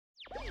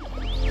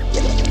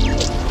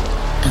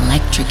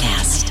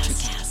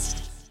Electrocast.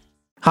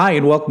 Hi,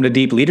 and welcome to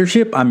Deep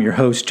Leadership. I'm your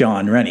host,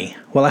 John Rennie.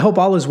 Well, I hope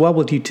all is well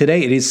with you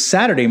today. It is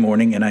Saturday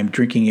morning, and I'm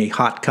drinking a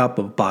hot cup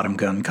of Bottom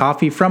Gun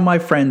coffee from my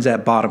friends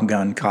at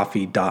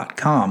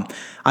bottomguncoffee.com.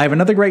 I have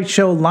another great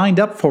show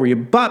lined up for you,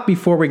 but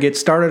before we get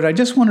started, I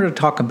just wanted to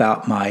talk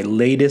about my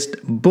latest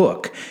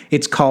book.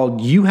 It's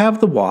called You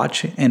Have the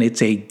Watch, and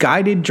it's a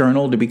guided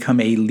journal to become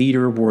a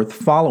leader worth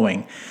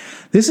following.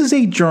 This is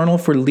a journal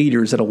for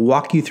leaders that'll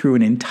walk you through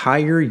an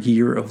entire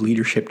year of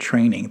leadership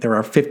training. There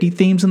are 50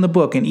 themes in the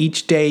book, and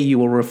each day you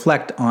will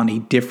reflect on a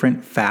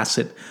different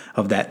facet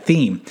of that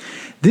theme.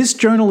 This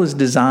journal is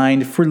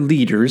designed for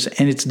leaders,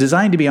 and it's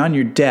designed to be on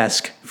your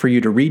desk for you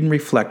to read and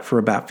reflect for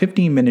about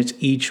 15 minutes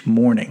each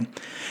morning.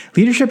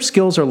 Leadership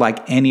skills are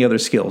like any other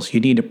skills. You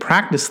need to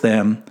practice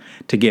them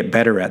to get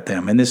better at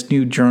them, and this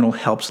new journal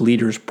helps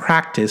leaders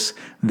practice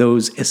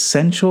those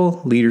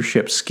essential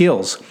leadership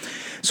skills.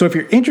 So if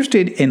you're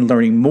interested in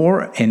learning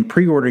more and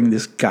pre-ordering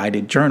this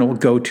guided journal,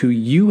 go to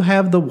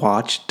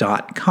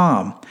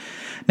youhavethewatch.com.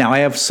 Now, I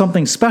have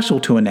something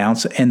special to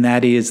announce, and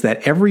that is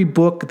that every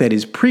book that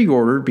is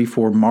pre-ordered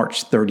before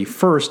March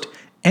 31st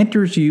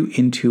enters you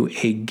into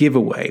a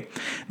giveaway.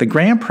 The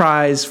grand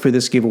prize for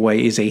this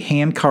giveaway is a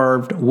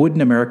hand-carved wooden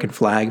American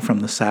flag from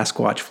the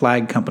Sasquatch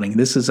Flag Company.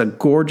 This is a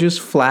gorgeous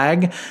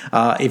flag.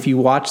 If you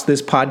watch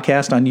this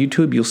podcast on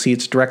YouTube, you'll see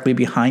it's directly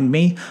behind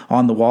me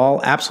on the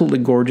wall. Absolutely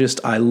gorgeous.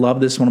 I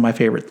love this. One of my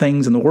favorite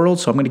things in the world.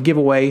 So I'm going to give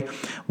away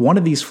one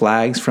of these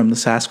flags from the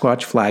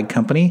Sasquatch Flag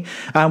Company.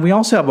 We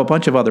also have a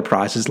bunch of other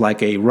prizes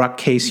like a Ruck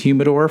Case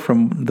Humidor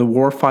from the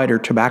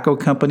Warfighter Tobacco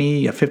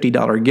Company, a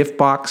 $50 gift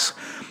box,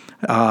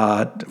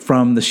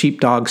 from the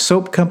Sheepdog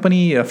Soap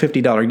Company, a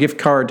 $50 gift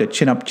card to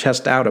Chin Up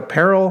Chest Out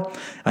Apparel,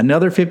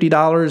 another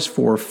 $50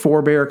 for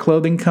Forebear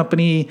Clothing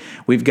Company.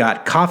 We've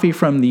got coffee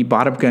from the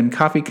Bottom Gun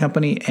Coffee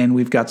Company, and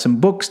we've got some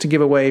books to give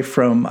away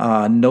from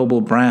Noble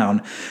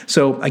Brown.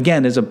 So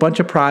again, there's a bunch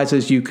of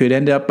prizes. You could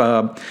end up,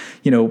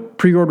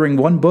 pre-ordering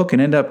one book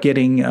and end up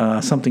getting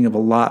something of a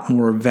lot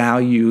more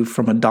value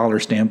from a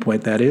dollar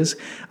standpoint, that is.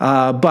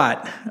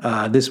 But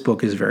this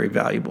book is very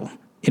valuable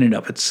in and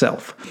of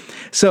itself.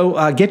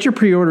 So get your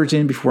pre-orders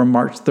in before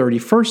March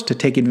 31st to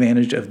take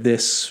advantage of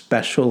this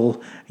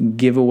special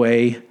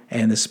giveaway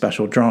and this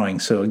special drawing.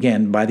 So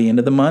again, by the end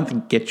of the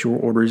month, get your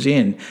orders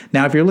in.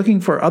 Now, if you're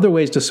looking for other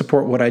ways to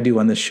support what I do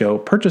on this show,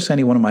 purchase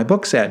any one of my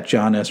books at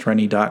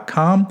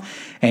johnsrennie.com,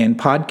 and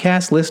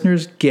podcast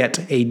listeners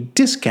get a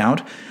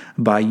discount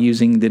by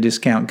using the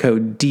discount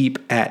code DEEP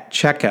at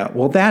checkout.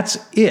 Well, that's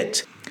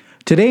it.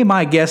 Today,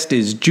 my guest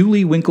is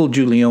Winkle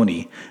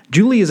Giulioni.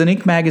 Julie is an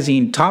Inc.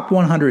 magazine top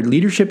 100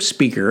 leadership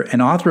speaker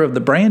and author of the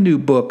brand new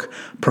book,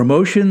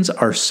 Promotions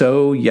Are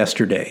So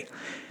Yesterday.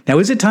 Now,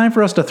 is it time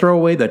for us to throw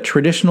away the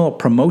traditional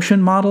promotion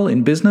model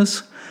in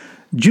business?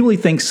 Julie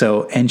thinks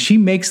so, and she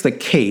makes the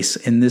case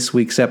in this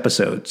week's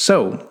episode.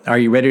 So, are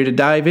you ready to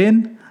dive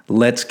in?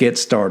 Let's get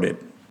started.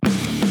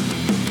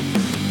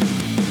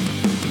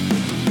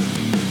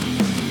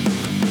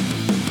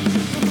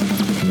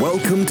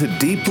 Welcome to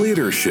Deep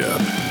Leadership.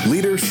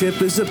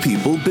 Leadership is a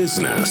people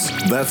business.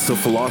 That's the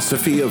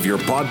philosophy of your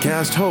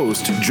podcast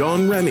host,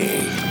 John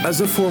Rennie.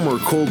 As a former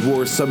Cold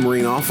War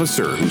submarine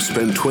officer who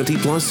spent 20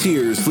 plus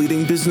years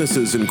leading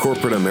businesses in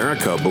corporate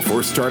America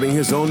before starting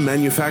his own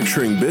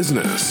manufacturing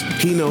business,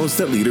 he knows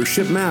that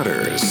leadership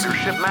matters.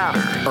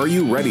 Are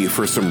you ready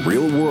for some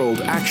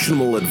real-world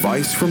actionable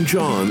advice from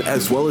John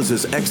as well as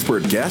his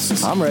expert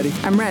guests? I'm ready.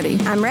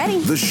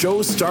 The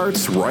show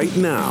starts right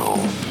now.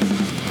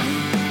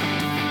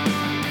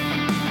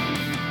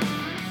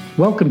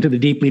 Welcome to the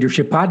Deep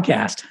Leadership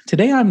Podcast.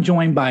 Today I'm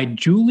joined by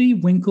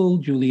Winkle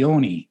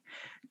Giulioni.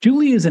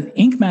 Julie is an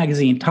Inc.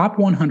 magazine top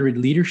 100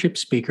 leadership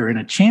speaker and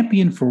a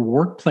champion for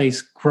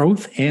workplace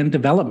growth and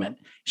development.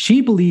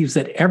 She believes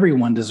that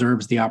everyone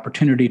deserves the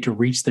opportunity to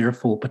reach their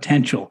full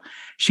potential.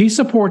 She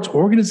supports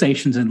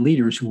organizations and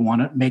leaders who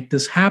want to make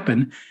this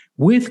happen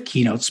with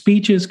keynote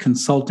speeches,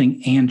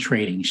 consulting, and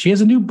training. She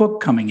has a new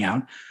book coming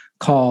out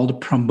called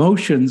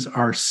Promotions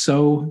Are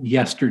So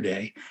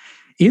Yesterday.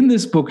 In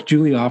this book,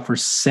 Julie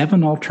offers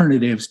 7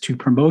 alternatives to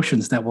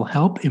promotions that will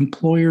help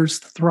employees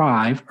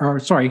thrive, and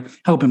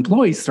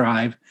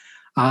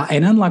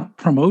unlike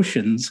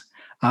promotions,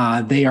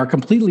 they are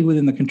completely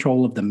within the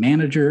control of the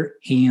manager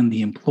and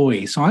the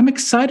employee. So I'm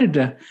excited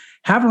to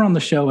have her on the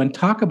show and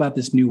talk about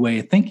this new way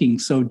of thinking.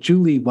 So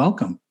Julie,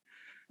 welcome.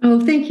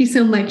 Oh, thank you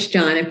so much,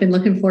 John. I've been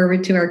looking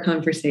forward to our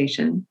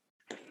conversation.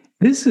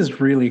 This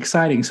is really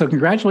exciting. So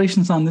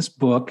congratulations on this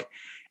book.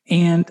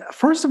 And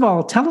first of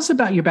all, tell us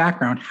about your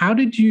background. How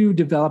did you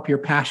develop your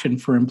passion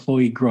for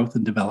employee growth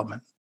and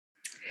development?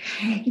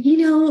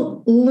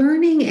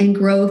 Learning and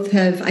growth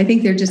I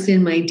think they're just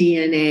in my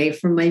DNA.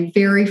 From my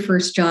very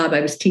first job,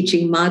 I was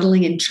teaching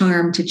modeling and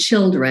charm to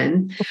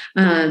children.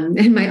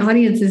 And my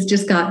audiences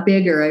just got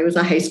bigger. I was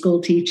a high school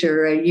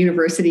teacher, a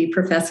university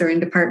professor, and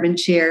department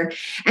chair,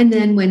 and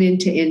then went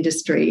into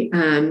industry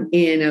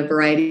in a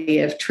variety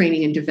of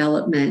training and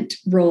development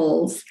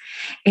roles.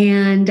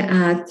 And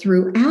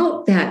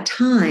throughout that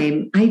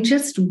time, I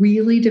just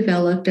really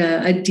developed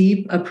a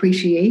deep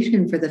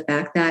appreciation for the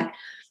fact that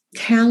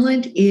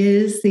talent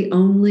is the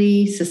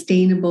only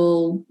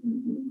sustainable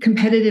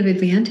competitive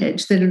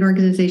advantage that an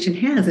organization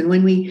has. And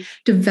when we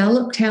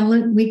develop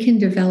talent, we can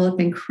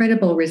develop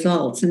incredible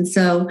results. And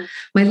so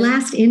my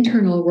last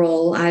internal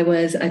role, I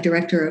was a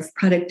director of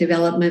product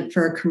development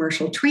for a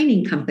commercial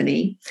training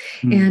company.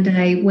 And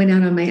I went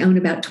out on my own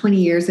about 20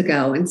 years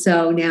ago. And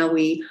so now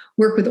we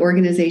work with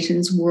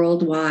organizations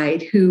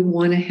worldwide who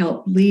want to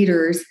help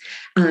leaders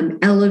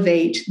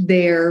elevate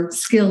their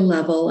skill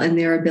level and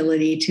their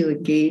ability to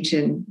engage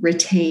and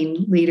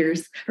retain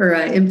leaders or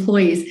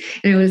employees.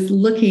 And I was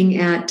looking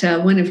at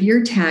one of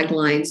your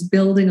taglines,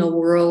 building a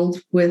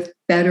world with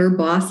better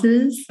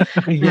bosses.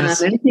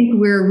 Yes. I think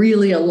we're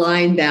really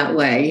aligned that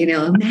way.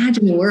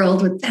 Imagine a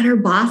world with better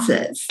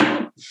bosses.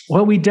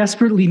 Well, we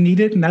desperately need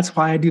it, and that's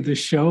why I do the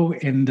show.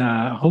 And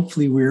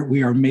hopefully,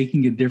 we are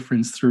making a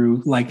difference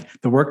through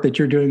like the work that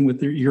you're doing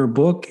with your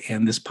book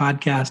and this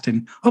podcast,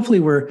 and hopefully,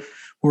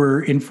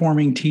 we're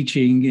informing,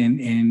 teaching,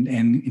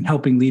 and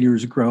helping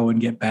leaders grow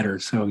and get better.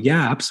 So,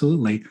 yeah,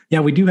 absolutely, yeah,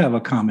 we do have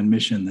a common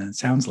mission. Then it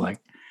sounds like.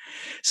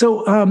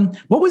 So,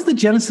 what was the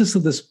genesis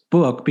of this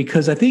book?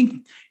 Because I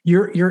think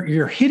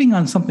you're hitting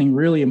on something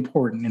really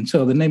important. And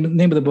so the name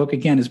of the book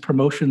again is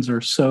 "Promotions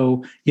Are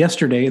So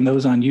Yesterday." And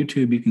those on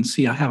YouTube, you can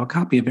see I have a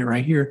copy of it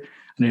right here,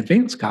 an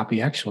advanced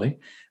copy actually.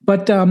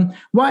 But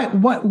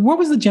what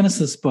was the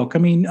genesis of this book? I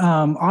mean,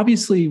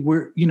 obviously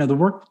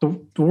the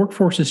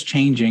workforce is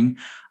changing.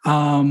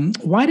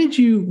 Why did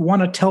you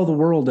want to tell the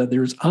world that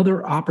there's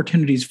other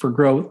opportunities for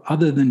growth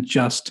other than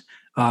just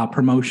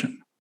promotion?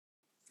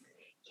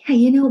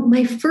 Yeah,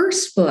 my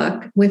first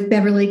book with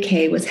Beverly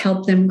Kay was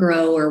Help Them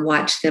Grow or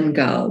Watch Them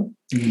Go.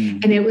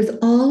 And it was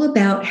all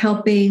about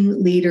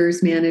helping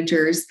leaders,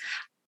 managers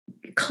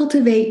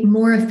cultivate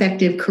more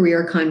effective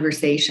career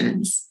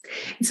conversations.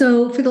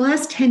 So for the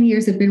last 10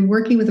 years, I've been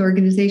working with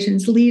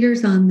organizations,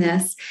 leaders on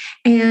this,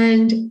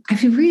 and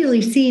I've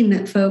really seen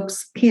that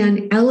folks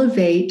can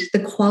elevate the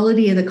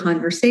quality of the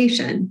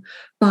conversation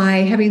by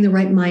having the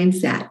right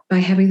mindset, by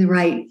having the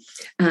right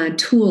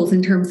tools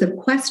in terms of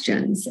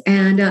questions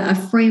and a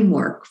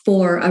framework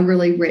for a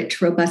really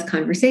rich, robust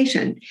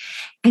conversation.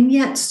 And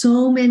yet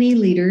so many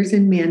leaders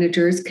and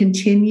managers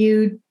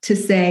continue to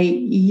say,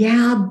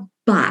 yeah,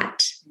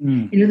 but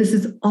this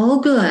is all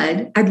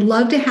good. I'd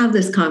love to have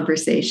this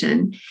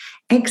conversation,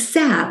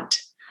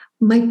 except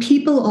my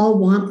people all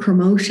want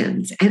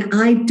promotions and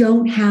I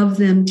don't have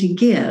them to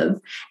give.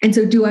 And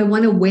so do I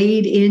want to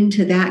wade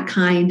into that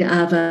kind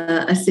of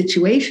a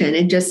situation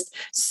and just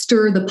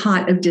stir the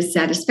pot of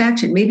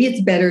dissatisfaction? Maybe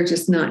it's better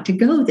just not to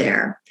go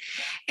there.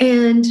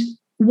 And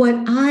what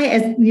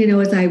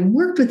as I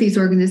worked with these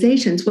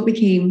organizations, what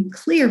became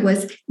clear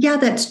was, yeah,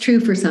 that's true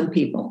for some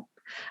people.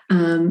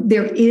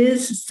 There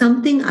is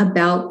something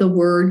about the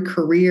word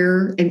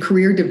career and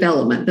career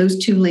development, those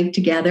two linked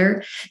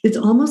together. It's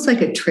almost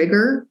like a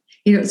trigger.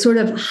 It sort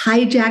of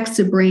hijacks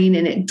the brain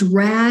and it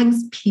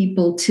drags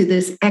people to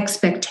this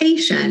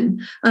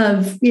expectation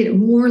of,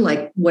 more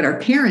like what our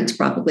parents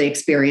probably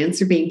experienced.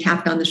 They're being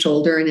tapped on the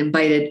shoulder and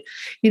invited,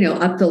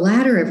 up the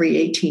ladder every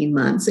 18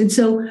 months. And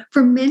so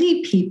for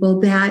many people,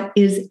 that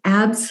is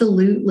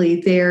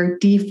absolutely their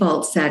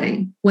default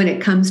setting when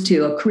it comes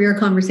to a career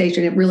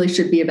conversation. It really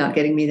should be about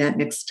getting me that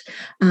next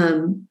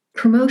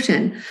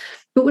promotion.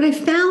 But what I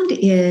found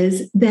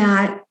is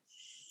that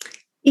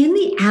in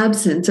the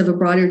absence of a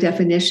broader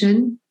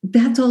definition,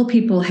 that's all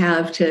people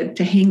have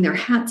to hang their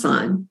hats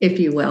on, if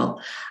you will.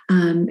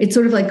 It's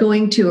sort of like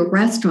going to a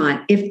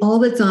restaurant. If all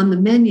that's on the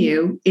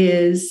menu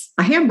is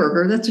a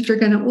hamburger, that's what you're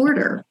going to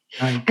order.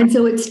 Right. And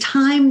so it's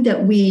time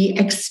that we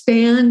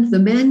expand the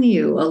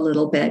menu a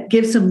little bit,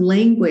 give some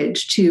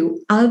language to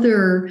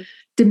other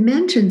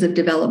dimensions of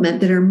development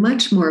that are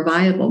much more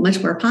viable,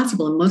 much more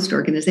possible in most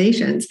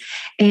organizations.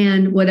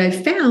 And what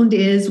I've found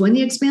is when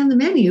you expand the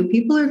menu,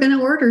 people are going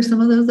to order some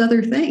of those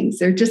other things.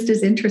 They're just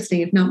as interesting,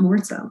 if not more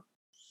so.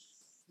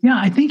 Yeah,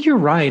 I think you're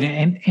right.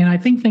 And I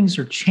think things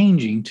are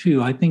changing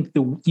too. I think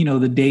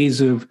the days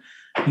of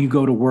you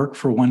go to work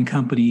for one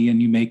company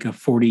and you make a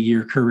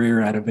 40-year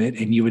career out of it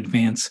and you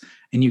advance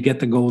and you get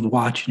the gold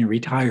watch and you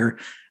retire,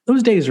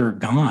 those days are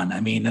gone.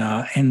 I mean,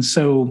 and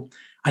so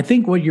I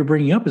think what you're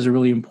bringing up is a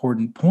really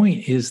important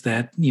point is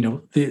that,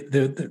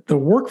 the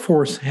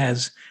workforce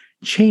has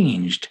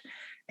changed.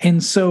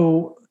 And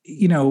so,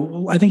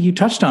 I think you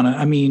touched on it.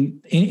 I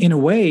mean, in a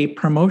way,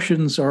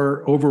 promotions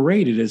are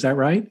overrated. Is that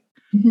right?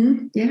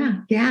 Mm-hmm.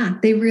 Yeah,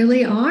 they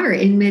really are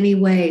in many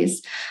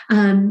ways.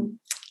 And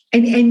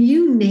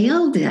you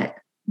nailed it.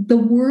 The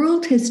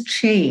world has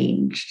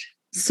changed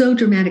so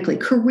dramatically.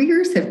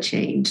 Careers have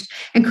changed,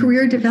 and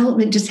career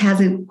development just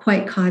hasn't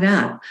quite caught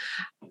up.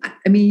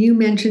 I mean, you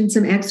mentioned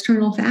some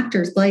external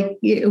factors like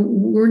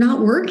we're not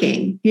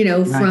working,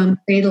 Right. from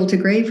cradle to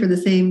grave for the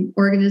same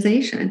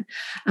organization.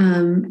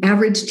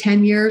 Average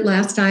tenure,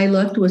 last I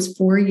looked, was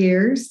 4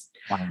 years.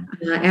 Wow.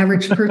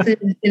 Average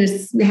person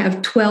is going to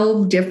have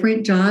 12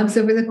 different jobs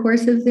over the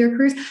course of their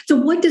careers. So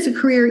what does a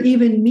career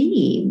even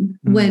mean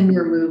when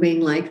we're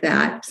moving like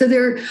that? So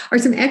there are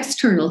some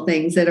external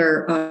things that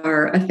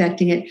are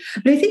affecting it.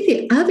 But I think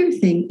the other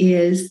thing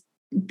is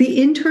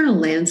the internal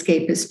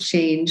landscape has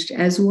changed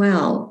as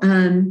well.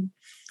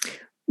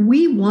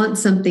 We want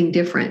something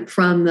different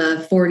from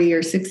the 40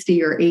 or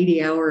 60 or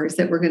 80 hours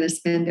that we're going to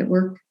spend at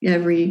work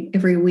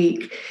every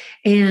week.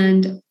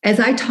 And as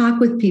I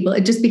talk with people,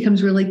 it just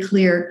becomes really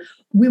clear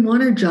we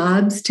want our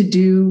jobs to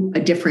do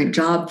a different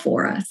job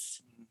for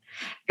us.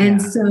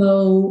 And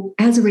so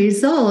as a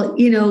result,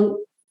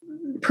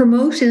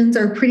 promotions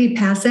are pretty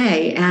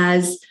passé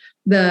as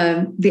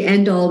the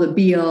end all, the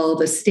be all,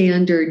 the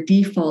standard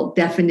default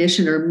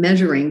definition or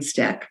measuring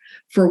stick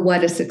for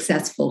what a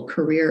successful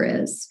career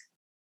is.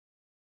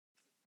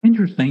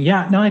 Interesting.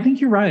 Yeah, no, I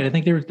think you're right. I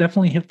think there's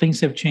definitely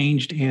things have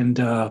changed. And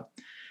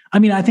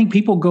I think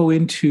people go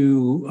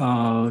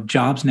into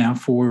jobs now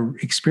for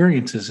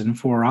experiences and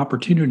for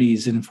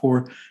opportunities and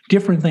for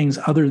different things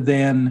other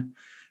than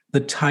the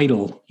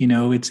title.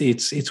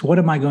 It's what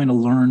am I going to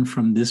learn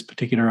from this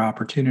particular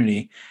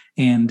opportunity?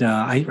 And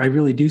I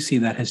really do see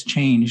that has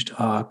changed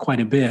quite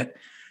a bit.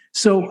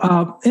 So,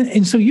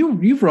 and so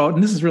you've wrote,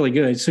 and this is really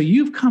good. So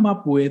you've come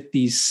up with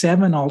these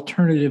 7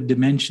 alternative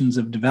dimensions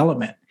of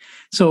development.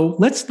 So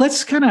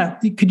let's kind of,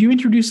 could you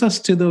introduce us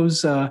to those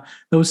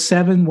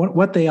 7,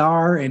 what they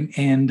are, and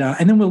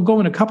then we'll go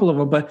in a couple of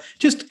them, but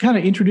just kind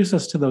of introduce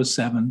us to those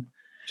 7.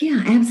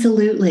 Yeah,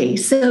 absolutely.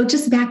 So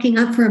just backing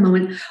up for a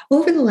moment,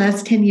 over the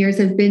last 10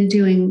 years, I've been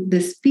doing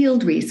this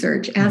field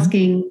research,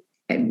 asking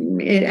at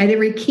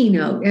every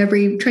keynote,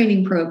 every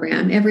training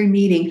program, every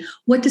meeting,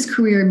 what does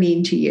career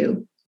mean to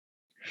you?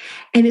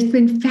 And it's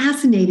been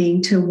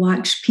fascinating to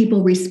watch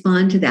people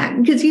respond to that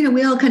because,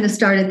 we all kind of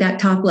start at that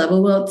top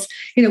level. Well, it's,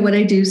 what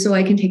I do so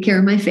I can take care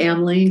of my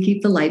family and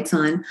keep the lights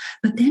on.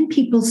 But then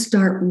people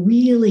start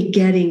really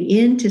getting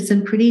into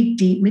some pretty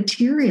deep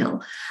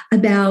material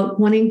about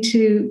wanting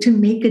to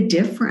make a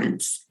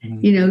difference,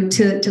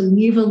 to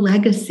leave a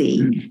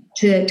legacy,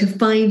 to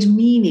find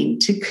meaning,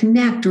 to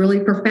connect really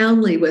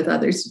profoundly with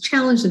others, to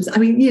challenge them. I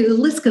mean, the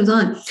list goes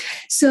on.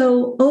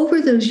 So over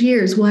those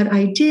years, what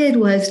I did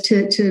was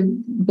to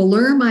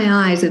blur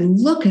my eyes and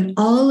look at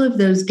all of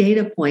those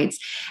data points.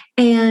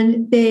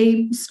 And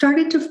they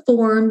started to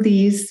form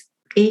these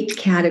 8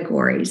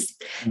 categories,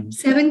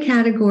 7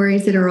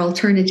 categories that are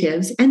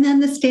alternatives, and then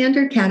the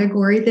standard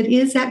category that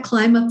is that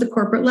climb up the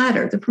corporate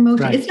ladder, the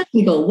promotion. Right. It's not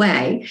going to go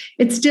away.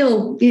 It's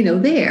still,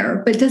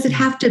 there, but does it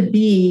have to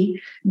be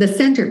the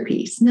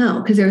centerpiece?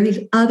 No, because there are these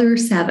other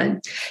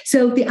 7.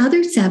 So the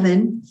other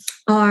 7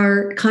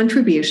 are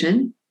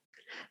contribution.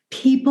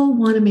 People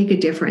want to make a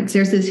difference.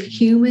 There's this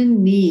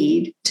human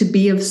need to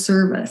be of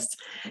service,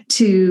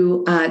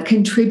 to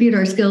contribute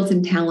our skills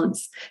and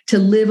talents, to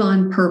live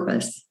on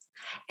purpose.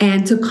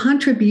 And so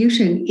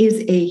contribution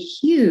is a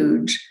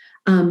huge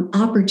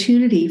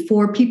opportunity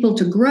for people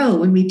to grow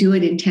when we do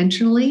it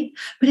intentionally,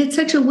 but it's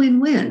such a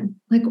win-win.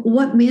 Like,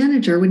 what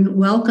manager wouldn't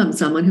welcome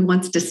someone who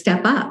wants to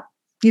step up,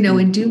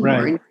 and do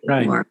more and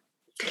do more?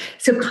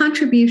 So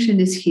contribution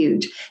is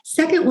huge.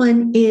 Second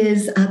one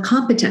is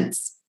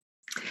competence.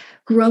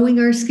 Growing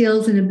our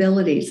skills and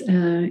abilities.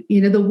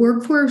 The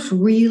workforce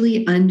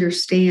really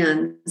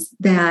understands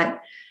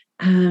that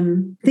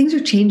things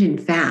are changing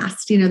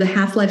fast. The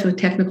half-life of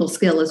technical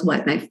skill is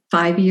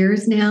 5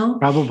 years now?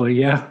 Probably,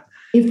 yeah.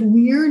 If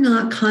we're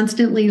not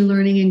constantly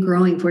learning and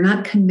growing, if we're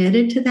not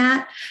committed to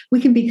that, we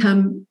can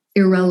become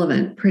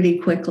irrelevant pretty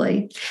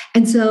quickly.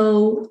 And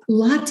so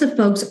lots of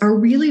folks are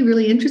really,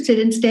 really interested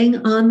in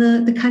staying on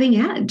the cutting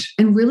edge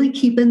and really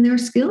keeping their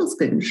skills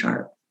good and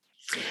sharp.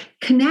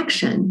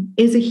 Connection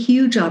is a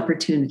huge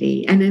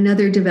opportunity and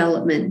another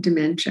development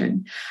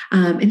dimension.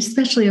 And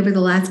especially over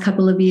the last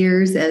couple of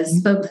years,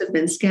 as folks have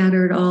been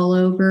scattered all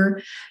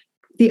over,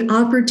 the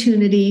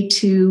opportunity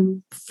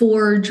to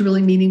forge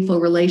really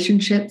meaningful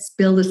relationships,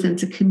 build a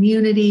sense of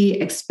community,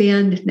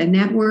 expand the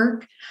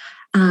network.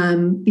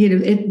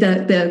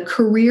 The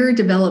career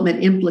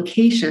development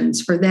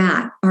implications for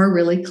that are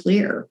really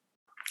clear.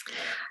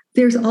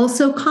 There's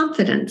also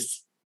confidence,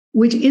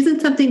 which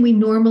isn't something we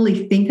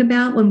normally think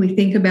about when we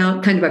think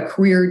about kind of a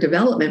career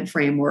development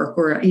framework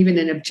or even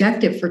an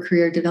objective for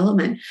career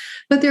development.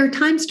 But there are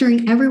times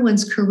during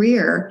everyone's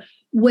career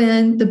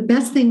when the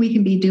best thing we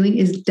can be doing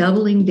is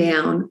doubling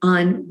down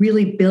on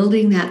really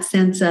building that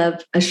sense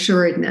of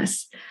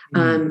assuredness,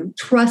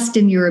 trust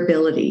in your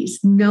abilities,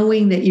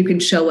 knowing that you can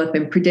show up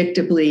and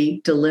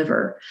predictably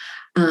deliver.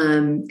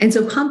 And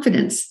so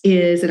confidence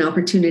is an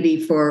opportunity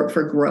for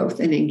growth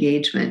and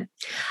engagement.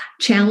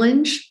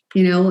 Challenge.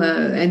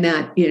 and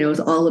that, is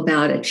all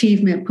about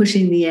achievement,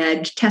 pushing the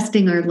edge,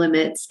 testing our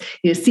limits,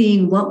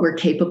 seeing what we're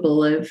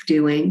capable of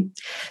doing.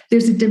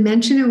 There's a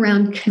dimension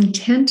around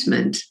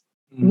contentment,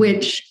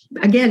 which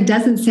again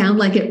doesn't sound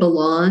like it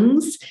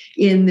belongs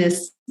in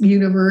this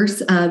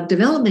universe of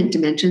development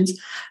dimensions,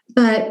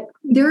 but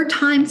there are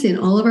times in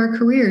all of our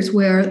careers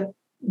where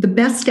the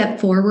best step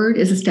forward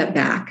is a step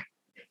back.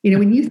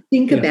 When you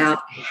think about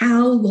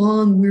how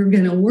long we're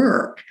going to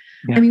work,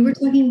 I mean, we're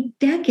talking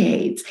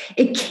decades.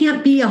 It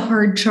can't be a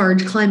hard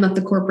charge, climb up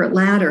the corporate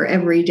ladder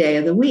every day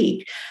of the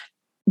week.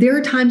 There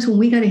are times when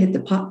we got to hit the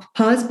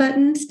pause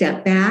button,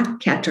 step back,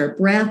 catch our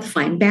breath,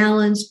 find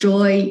balance,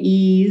 joy,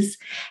 ease.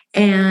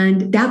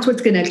 And that's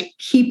what's going to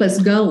keep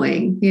us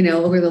going,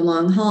 over the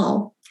long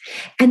haul.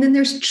 And then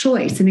there's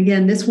choice. And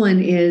again, this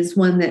one is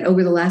one that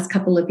over the last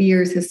couple of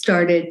years has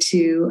started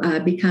to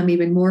become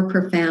even more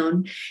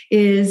profound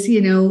is,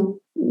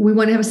 we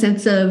want to have a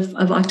sense of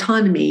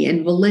autonomy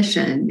and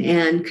volition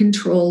and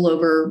control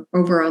over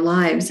our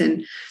lives.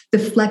 And the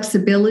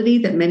flexibility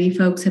that many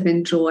folks have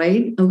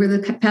enjoyed over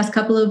the past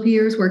couple of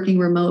years working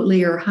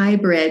remotely or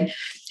hybrid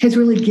has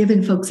really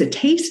given folks a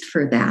taste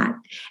for that.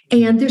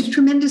 And there's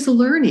tremendous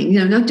learning,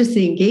 not just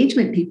the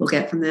engagement people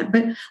get from that,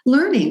 but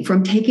learning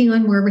from taking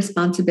on more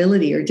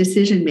responsibility or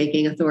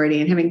decision-making authority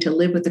and having to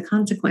live with the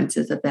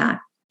consequences of that.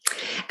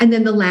 And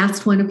then the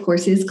last one, of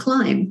course, is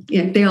climb.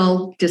 They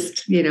all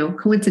just,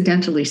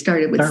 coincidentally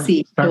started with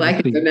C, so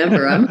I can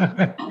remember them.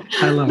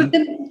 I love but it.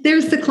 then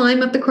there's the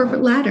climb up the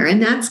corporate ladder,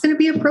 and that's going to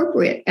be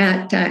appropriate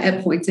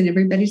at points in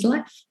everybody's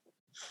life.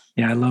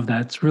 Yeah, I love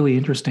that. It's really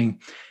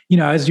interesting.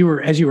 As you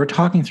were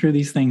talking through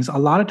these things, a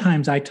lot of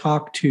times I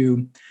talk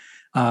to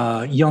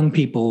young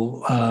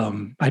people.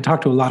 I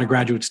talk to a lot of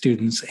graduate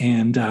students,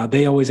 and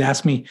they always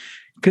ask me,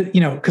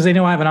 because they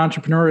know I have an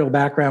entrepreneurial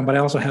background, but I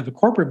also have a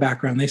corporate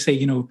background. They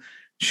say,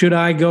 should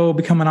I go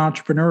become an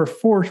entrepreneur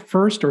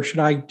first, or should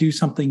I do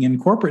something in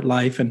corporate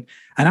life? And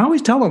I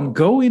always tell them,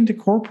 go into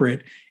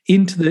corporate,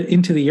 into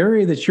the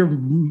area that you're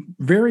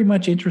very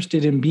much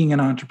interested in being an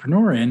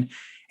entrepreneur in,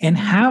 and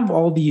have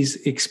all these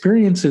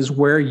experiences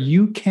where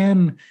you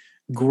can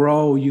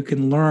grow, you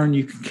can learn,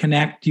 you can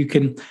connect, you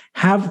can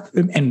have,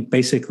 and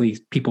basically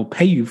people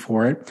pay you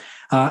for it.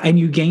 And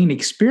you gain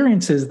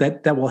experiences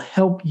that will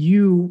help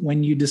you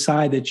when you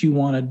decide that you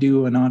want to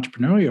do an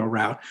entrepreneurial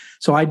route.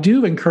 So I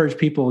do encourage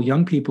people,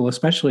 young people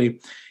especially,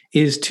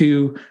 is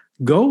to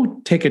go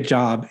take a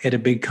job at a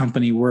big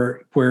company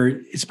where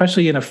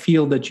especially in a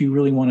field that you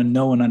really want to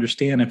know and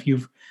understand, if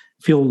you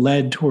feel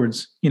led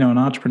towards, an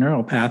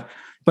entrepreneurial path,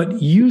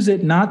 but use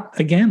it not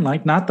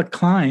to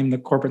climb the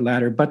corporate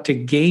ladder, but to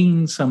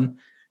gain some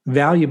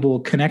valuable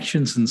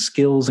connections and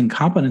skills and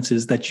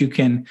competencies that you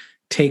can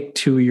take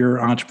to your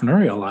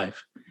entrepreneurial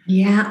life.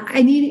 Yeah.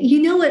 And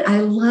you know what I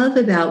love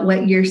about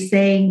what you're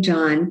saying,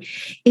 John,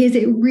 is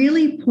it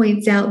really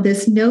points out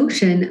this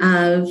notion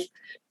of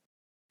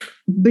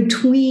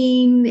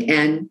between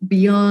and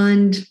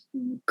beyond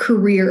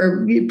career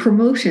or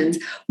promotions,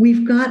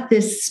 we've got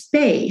this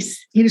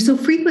space, so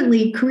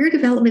frequently career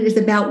development is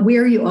about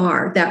where you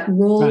are, that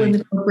role in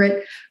the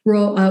corporate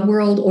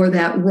world or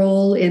that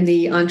role in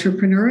the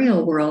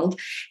entrepreneurial world.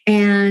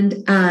 And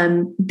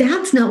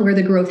that's not where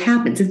the growth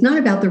happens. It's not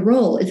about the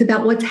role. It's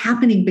about what's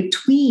happening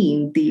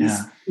between these,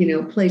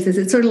 places.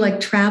 It's sort of like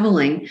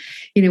traveling.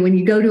 When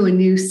you go to a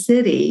new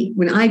city,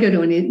 when I go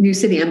to a new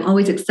city, I'm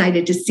always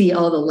excited to see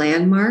all the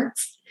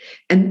landmarks.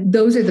 And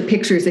those are the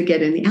pictures that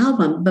get in the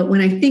album. But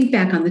when I think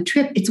back on the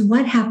trip, it's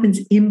what happens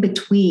in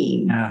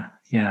between that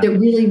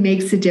really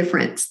makes a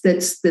difference,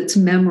 that's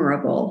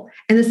memorable.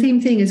 And the same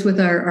thing is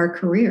with our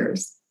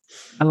careers.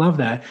 I love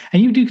that.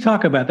 And you do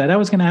talk about that. I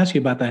was going to ask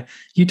you about that.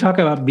 You talk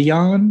about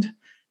beyond,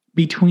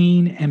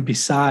 between, and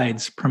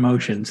besides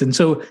promotions. And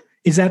so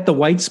is that the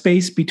white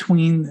space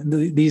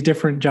between these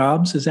different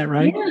jobs? Is that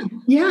right?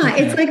 Yeah.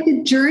 Okay. It's like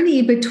the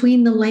journey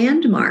between the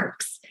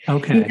landmarks.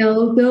 Okay.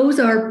 Those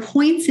are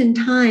points in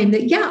time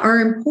that, are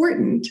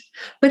important,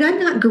 but I'm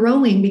not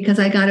growing because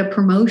I got a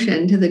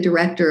promotion to the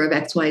director of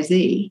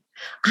XYZ.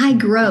 I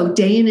grow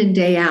day in and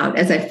day out.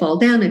 As I fall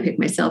down, I pick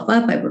myself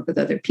up, I work with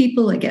other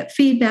people, I get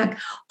feedback.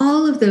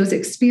 All of those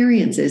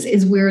experiences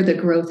is where the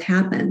growth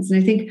happens.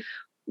 And I think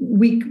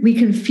we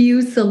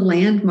confuse the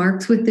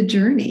landmarks with the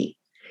journey.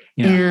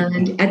 Yeah.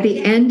 And at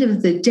the end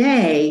of the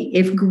day,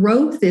 if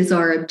growth is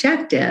our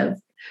objective,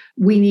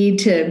 we need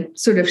to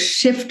sort of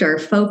shift our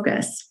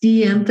focus,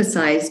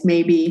 de-emphasize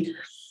maybe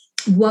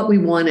what we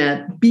want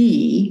to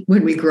be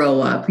when we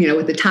grow up,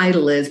 what the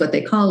title is, what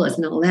they call us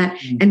and all that,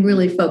 and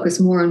really focus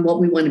more on what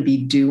we want to be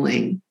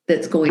doing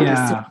that's going to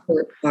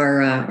support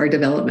our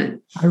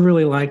development. I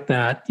really like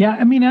that. Yeah.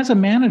 I mean, as a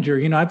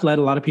manager, I've led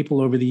a lot of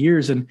people over the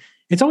years, and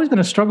it's always been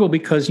a struggle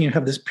because you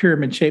have this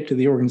pyramid shape to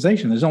the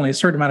organization. There's only a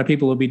certain amount of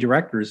people who will be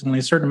directors, only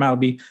a certain amount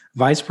will be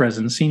vice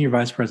presidents, senior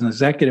vice presidents,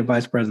 executive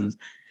vice presidents,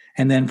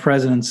 and then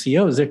presidents,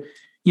 CEOs.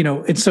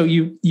 And so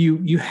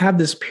you have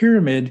this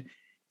pyramid,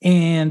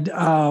 and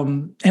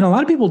a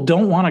lot of people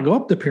don't want to go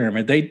up the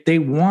pyramid. They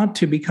want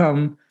to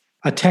become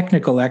a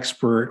technical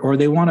expert, or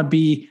they want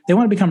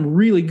to become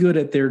really good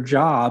at their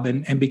job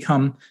and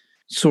become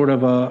sort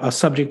of a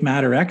subject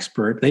matter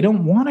expert. They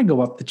don't want to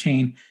go up the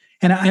chain.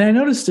 And I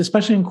noticed,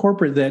 especially in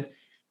corporate, that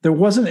there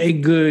wasn't a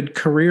good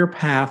career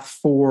path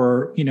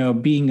for,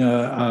 being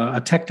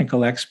a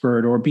technical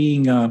expert or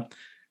being a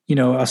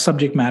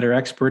subject matter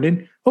expert.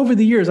 And over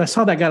the years, I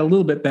saw that got a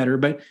little bit better,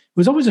 but it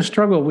was always a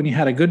struggle when you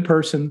had a good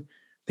person.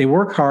 They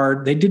work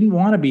hard. They didn't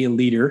want to be a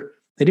leader.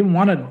 They didn't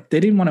want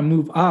to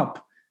move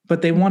up,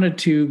 but they wanted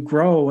to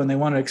grow and they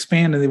wanted to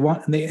expand,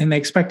 and they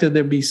expected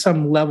there'd be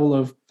some level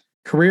of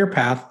career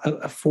path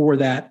for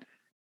that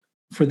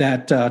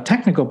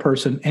technical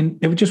person, and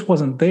it just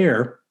wasn't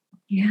there.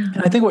 Yeah.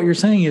 And I think what you're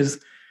saying is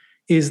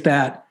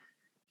that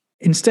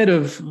instead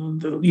of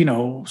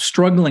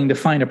struggling to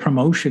find a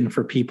promotion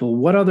for people,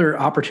 what other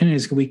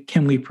opportunities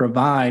can we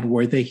provide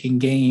where they can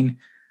gain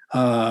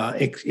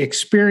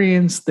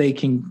experience, they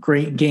can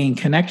gain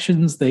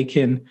connections, they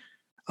can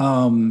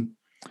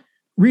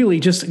really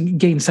just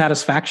gain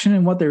satisfaction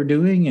in what they're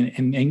doing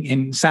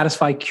and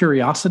satisfy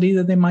curiosity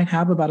that they might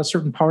have about a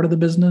certain part of the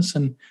business.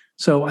 And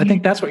so I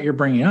think that's what you're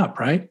bringing up,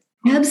 right?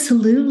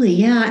 Absolutely.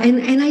 Yeah.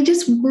 And I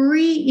just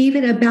worry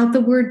even about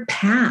the word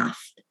path,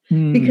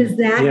 because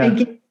that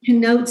again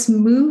connotes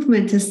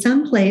movement to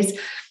someplace.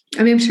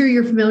 I mean, I'm sure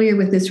you're familiar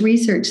with this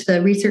research.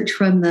 The research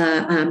from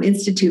the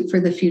Institute for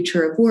the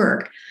Future of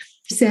Work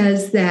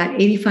says that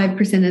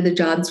 85% of the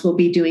jobs we'll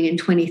be doing in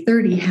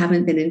 2030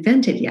 haven't been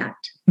invented yet.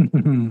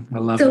 I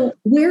love it. So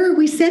where are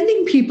we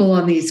sending people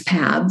on these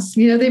paths?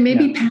 They may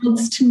be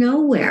paths to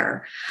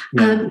nowhere.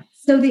 Yeah.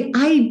 So the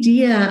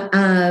idea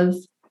of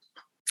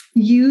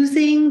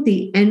using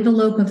the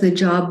envelope of the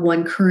job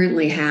one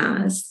currently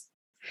has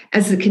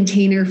as a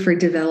container for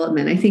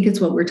development, I think is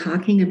what we're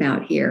talking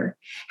about here.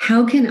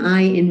 How can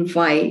I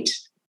invite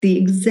the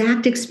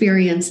exact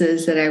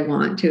experiences that I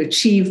want to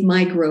achieve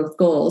my growth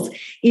goals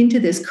into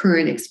this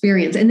current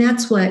experience? And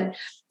that's what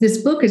this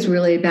book is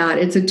really about.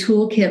 It's a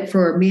toolkit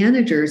for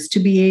managers to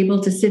be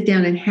able to sit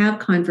down and have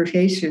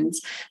conversations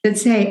that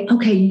say,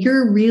 okay,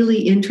 you're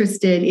really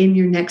interested in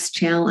your next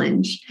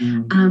challenge.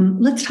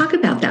 Let's talk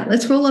about that.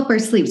 Let's roll up our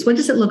sleeves. What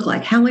does it look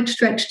like? How much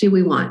stretch do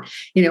we want?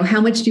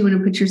 How much do you want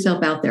to put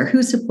yourself out there?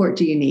 Whose support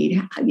do you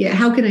need?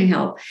 How can I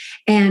help?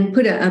 And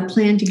put a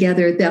plan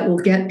together that will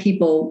get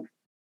people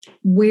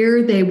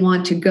where they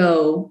want to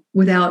go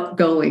without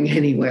going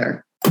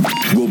anywhere.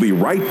 We'll be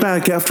right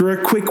back after a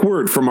quick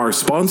word from our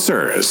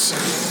sponsors.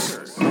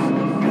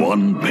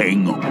 One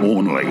ping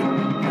only,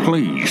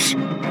 please.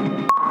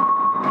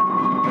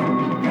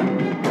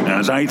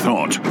 As I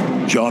thought,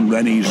 John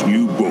Rennie's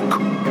new book,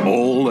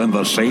 All in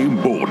the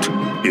Same Boat,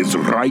 is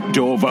right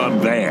over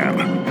there.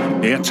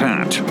 It's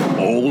at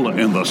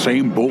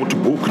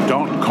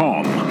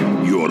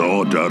allinthesameboatbook.com. Your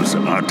orders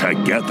are to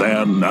get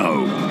there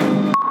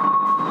now.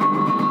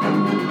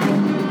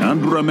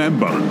 And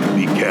remember,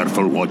 be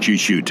careful what you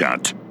shoot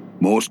at.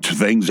 Most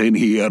things in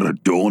here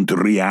don't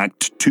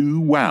react too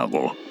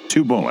well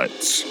to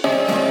bullets.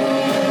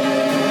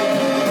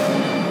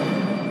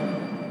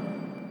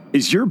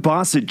 Is your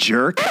boss a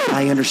jerk?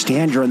 I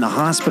understand you're in the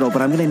hospital,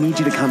 but I'm going to need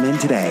you to come in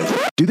today.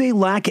 Do they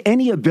lack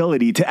any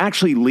ability to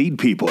actually lead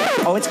people?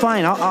 Oh, it's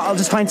fine. I'll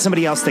just find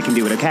somebody else that can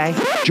do it, okay?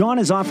 John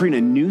is offering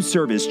a new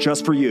service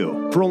just for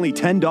you. For only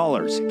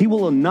 $10, he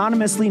will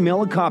anonymously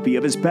mail a copy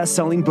of his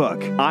best-selling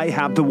book, I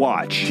Have the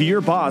Watch, to your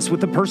boss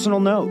with a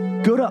personal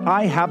note. Go to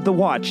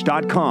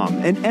IHaveTheWatch.com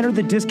and enter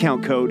the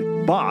discount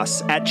code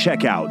BOSS at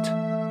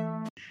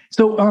checkout.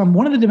 So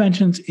one of the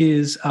dimensions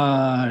is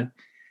of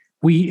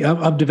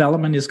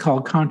development is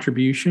called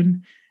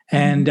contribution.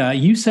 And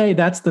you say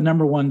that's the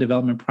number one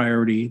development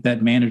priority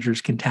that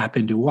managers can tap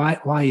into.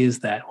 Why is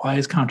that? Why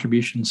is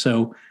contribution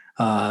such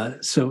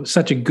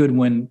a good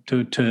one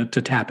to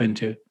tap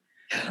into?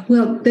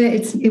 Well,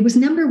 it was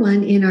number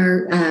one in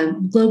our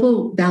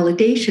global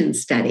validation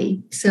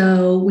study.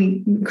 So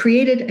I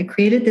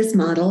created this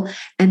model,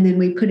 and then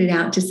we put it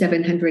out to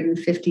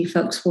 750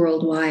 folks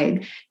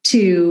worldwide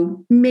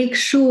to make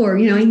sure,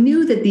 I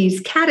knew that these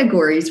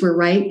categories were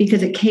right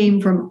because it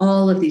came from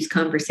all of these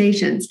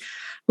conversations.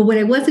 But what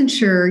I wasn't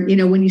sure,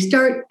 when you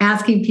start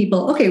asking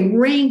people, okay,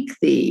 rank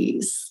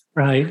these.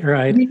 Right.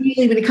 Really,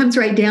 when it comes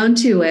right down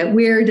to it,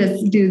 where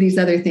do these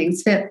other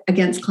things fit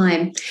against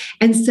climb?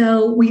 And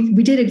so we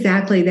did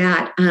exactly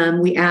that.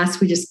 We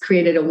just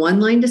created a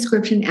one-line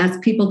description,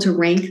 asked people to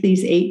rank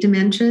these 8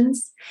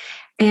 dimensions,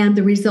 and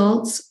the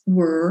results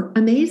were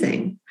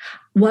amazing.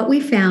 What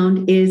we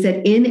found is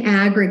that in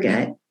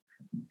aggregate,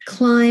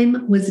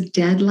 climb was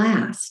dead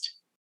last.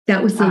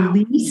 That was the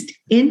least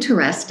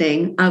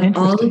interesting of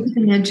all of the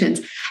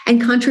dimensions,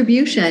 and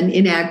contribution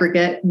in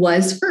aggregate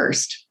was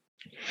first.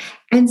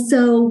 And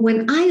so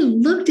when I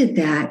looked at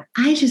that,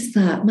 I just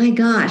thought, my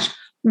gosh,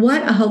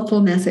 what a hopeful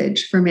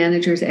message for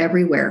managers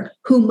everywhere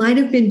who might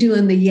have been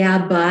doing the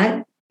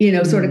but,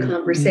 sort of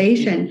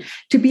conversation,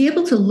 to be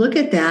able to look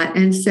at that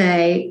and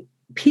say,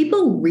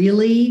 people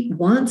really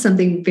want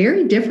something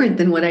very different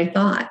than what I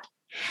thought.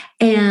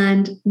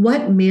 And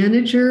what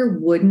manager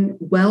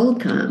wouldn't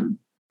welcome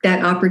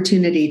that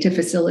opportunity to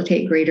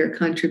facilitate greater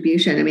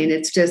contribution. I mean,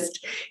 it's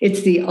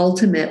the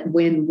ultimate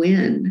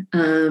win-win,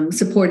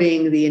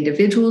 supporting the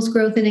individual's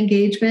growth and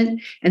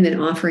engagement, and then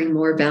offering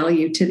more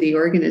value to the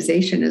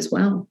organization as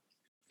well.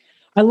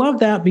 I love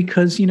that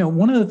because,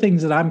 one of the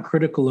things that I'm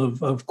critical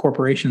of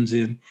corporations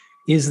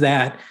is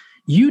that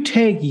you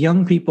take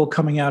young people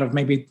coming out of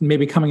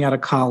maybe coming out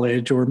of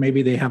college, or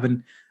maybe they have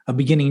a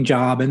beginning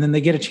job, and then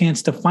they get a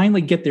chance to finally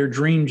get their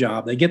dream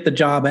job. They get the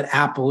job at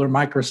Apple or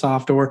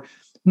Microsoft or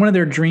one of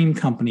their dream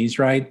companies,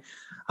 right?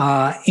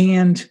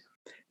 And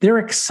they're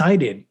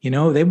excited.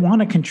 They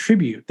want to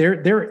contribute.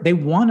 They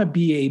want to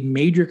be a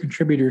major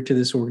contributor to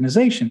this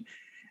organization,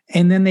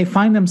 and then they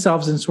find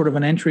themselves in sort of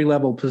an entry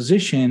level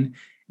position,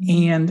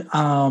 and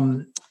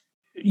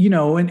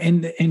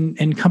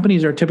and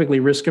companies are typically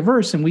risk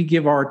averse, and we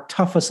give our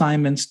tough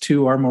assignments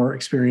to our more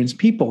experienced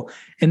people.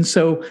 And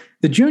so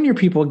the junior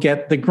people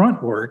get the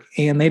grunt work,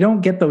 and they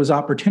don't get those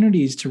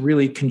opportunities to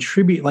really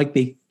contribute like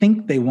they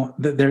think they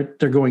want, that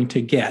they're going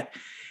to get.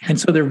 And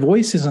so their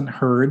voice isn't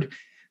heard.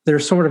 They're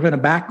sort of in a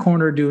back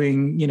corner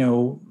doing,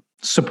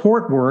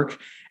 support work,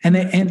 and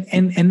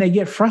they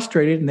get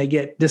frustrated and they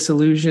get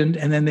disillusioned,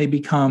 and then they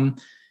become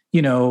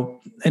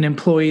an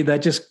employee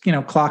that just,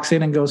 clocks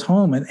in and goes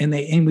home,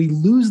 and we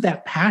lose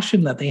that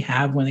passion that they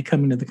have when they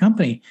come into the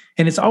company.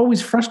 And it's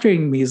always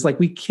frustrating to me, is like,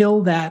 we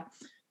kill that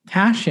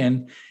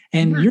passion.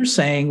 And you're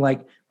saying,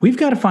 like, we've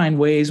got to find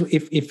ways,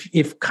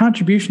 if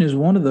contribution is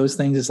one of those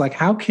things, it's like,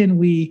 how can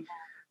we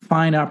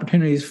find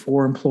opportunities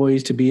for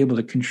employees to be able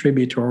to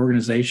contribute to our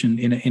organization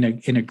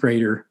in a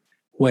greater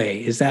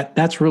way?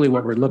 That's really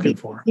what we're looking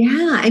for.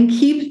 Yeah, and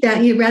keep that,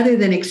 rather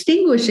than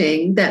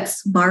extinguishing that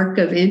spark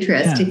of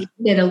interest, to keep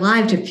it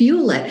alive, to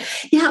fuel it.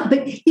 Yeah,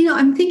 but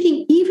I'm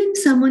thinking even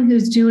someone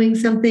who's doing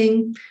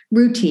something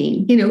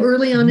routine,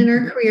 early on in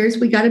our careers,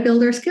 we got to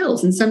build our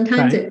skills, and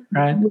sometimes it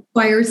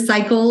requires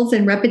cycles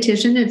and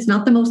repetition. It's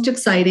not the most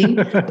exciting,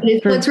 but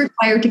it's what's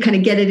required to kind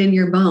of get it in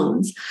your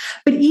bones.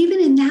 But even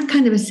in that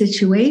kind of a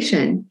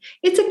situation,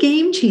 it's a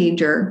game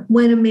changer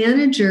when a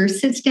manager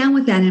sits down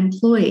with that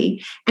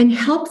employee and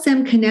helps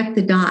them connect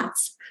the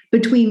dots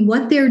between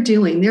what they're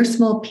doing, their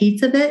small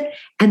piece of it,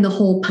 and the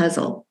whole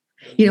puzzle.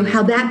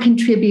 How that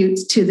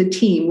contributes to the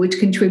team, which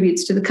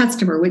contributes to the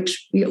customer,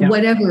 which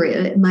whatever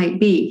it might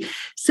be.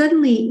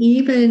 Suddenly,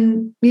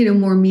 even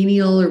more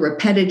menial or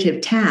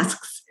repetitive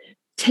tasks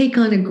take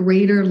on a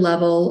greater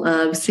level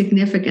of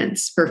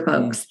significance for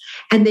folks.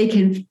 And they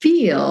can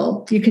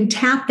feel, you can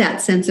tap that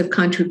sense of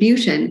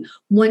contribution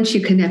once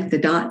you connect the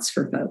dots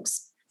for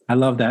folks. I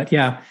love that.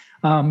 Yeah.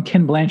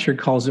 Ken Blanchard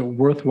calls it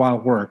worthwhile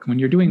work. When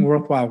you're doing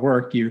worthwhile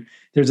work, you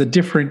have a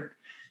different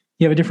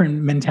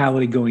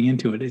mentality going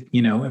into it,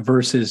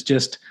 versus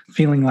just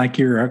feeling like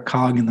you're a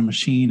cog in the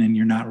machine and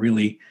you're not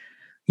really,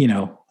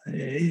 you'll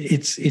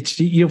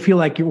feel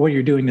like what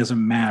you're doing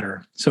doesn't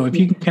matter. So if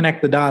you can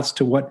connect the dots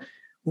to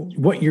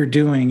what you're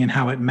doing and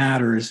how it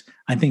matters,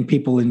 I think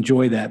people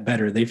enjoy that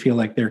better. They feel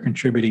like they're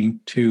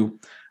contributing to,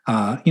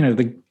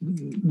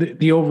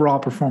 the overall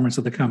performance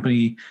of the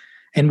company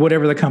and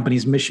whatever the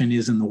company's mission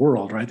is in the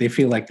world, right? They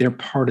feel like they're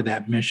part of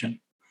that mission.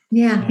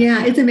 Yeah.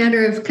 It's a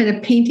matter of kind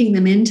of painting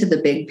them into the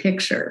big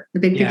picture.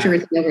 The big picture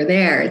is over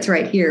there. It's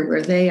right here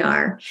where they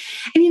are.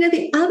 And,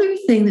 the other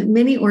thing that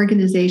many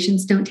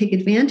organizations don't take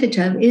advantage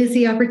of is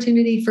the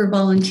opportunity for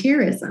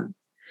volunteerism.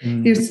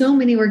 There's so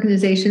many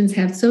organizations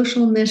have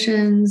social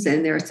missions,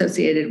 and they're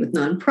associated with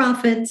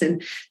nonprofits.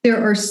 And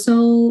there are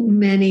so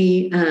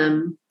many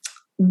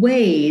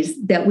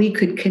ways that we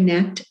could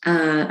connect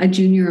a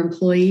junior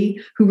employee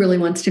who really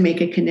wants to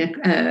make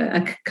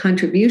a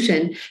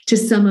contribution to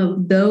some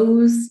of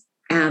those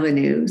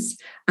avenues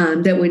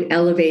that would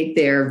elevate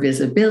their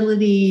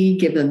visibility,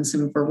 give them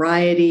some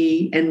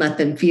variety, and let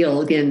them feel,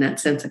 again, that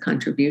sense of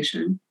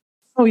contribution.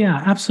 Oh,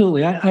 yeah,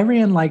 absolutely. I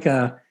ran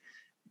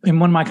in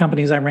one of my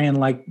companies, I ran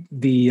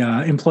the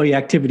employee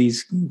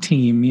activities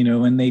team,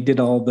 and they did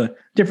all the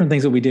different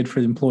things that we did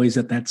for the employees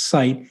at that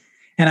site.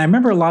 And I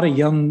remember a lot of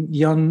young,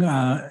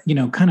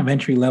 kind of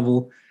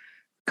entry-level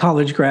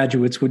college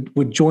graduates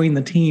would join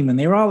the team, and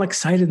they were all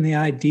excited in the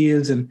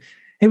ideas. And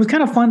it was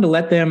kind of fun to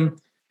let them,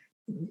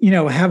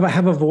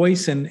 have a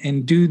voice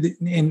and do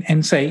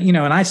and say, and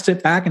I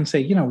step back and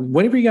say,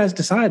 whatever you guys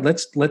decide,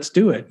 let's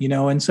do it,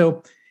 And so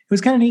it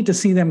was kind of neat to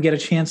see them get a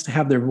chance to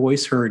have their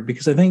voice heard,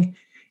 because I think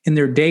in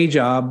their day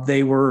job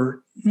they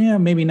were,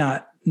 maybe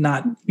not,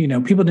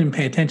 people didn't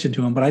pay attention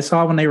to them. But I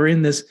saw when they were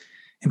in this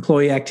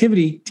employee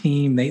activity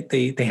team,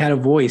 they had a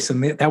voice,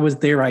 and that was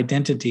their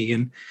identity,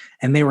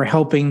 and they were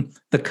helping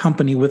the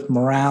company with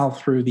morale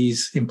through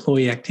these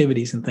employee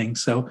activities and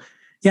things. So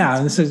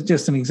this is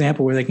just an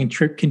example where they can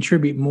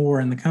contribute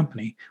more in the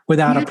company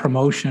without a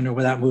promotion or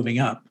without moving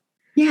up.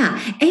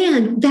 Yeah.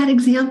 And that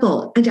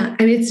example,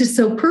 it's just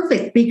so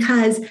perfect,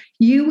 because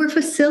you were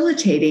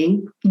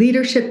facilitating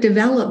leadership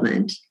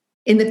development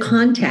in the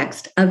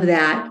context of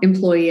that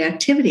employee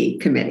activity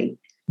committee.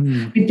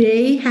 But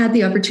they had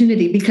the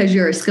opportunity, because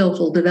you're a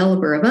skillful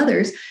developer of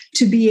others,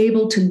 to be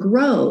able to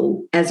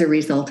grow as a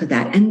result of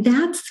that. And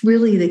that's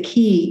really the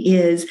key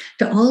is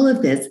to all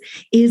of this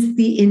is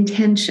the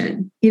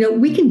intention.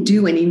 We can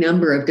do any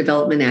number of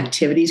development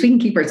activities. We can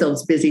keep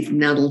ourselves busy from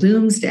now till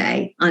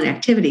doomsday on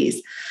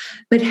activities,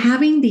 but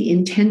having the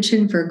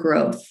intention for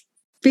growth,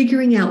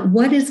 figuring out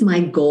what is my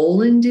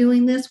goal in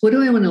doing this? What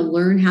do I want to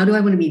learn? How do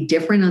I want to be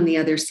different on the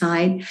other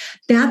side?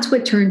 That's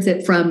what turns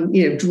it from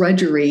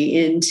drudgery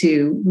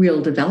into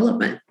real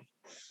development.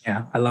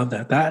 Yeah, I love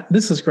that.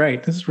 This is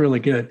great. This is really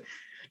good.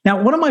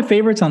 Now, one of my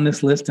favorites on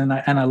this list, and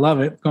I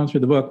love it going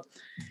through the book,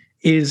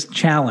 is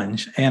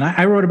challenge. And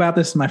I wrote about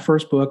this in my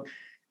first book.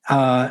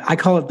 I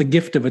call it the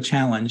gift of a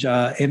challenge.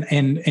 And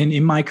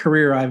in my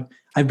career,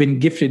 I've been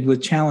gifted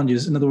with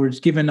challenges. In other words,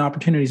 given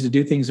opportunities to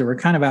do things that were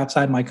kind of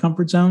outside my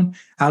comfort zone,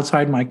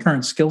 outside my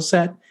current skill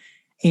set.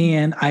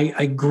 And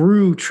I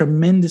grew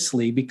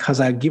tremendously because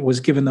I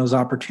was given those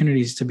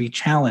opportunities to be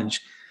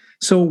challenged.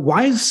 So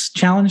why is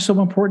challenge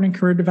so important in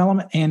career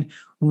development? And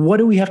what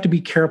do we have to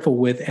be careful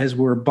with as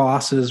we're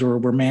bosses or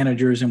we're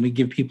managers and we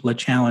give people a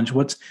challenge?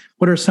 What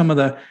are some of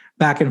the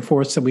back and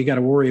forths that we got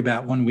to worry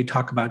about when we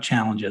talk about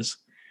challenges?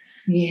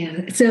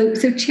 Yeah. So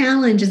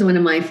challenge is one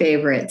of my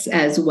favorites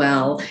as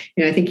well.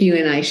 I think you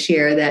and I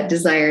share that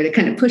desire to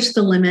kind of push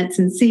the limits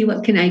and see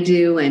what can I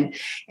do and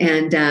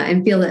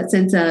feel that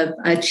sense of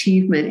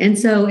achievement. And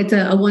so it's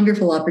a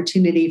wonderful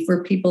opportunity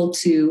for people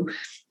to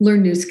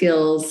learn new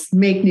skills,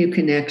 make new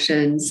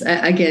connections,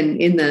 again,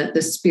 in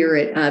the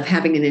spirit of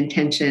having an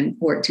intention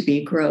for it to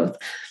be growth.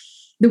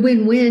 The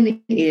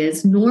win-win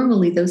is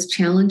normally those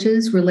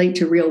challenges relate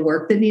to real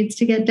work that needs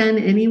to get done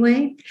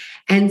anyway.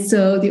 And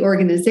so the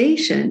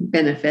organization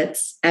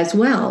benefits as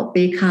well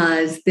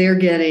because they're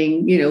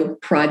getting,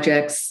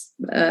 projects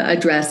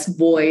addressed,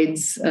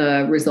 voids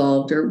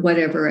resolved, or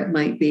whatever it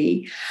might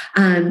be.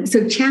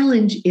 So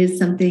challenge is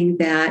something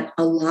that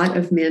a lot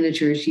of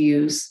managers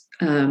use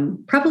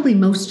probably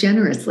most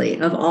generously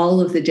of all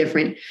of the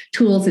different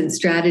tools and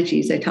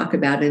strategies I talk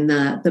about in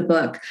the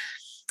book.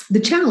 The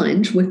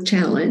challenge with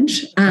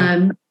challenge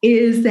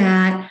is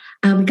that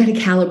we got to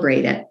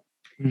calibrate it.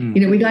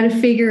 We got to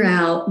figure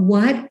out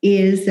what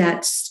is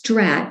that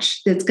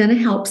stretch that's going to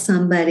help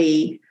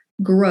somebody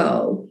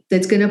grow,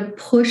 that's going to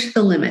push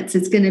the limits.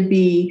 It's going to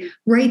be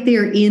right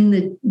there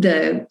in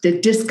the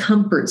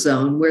discomfort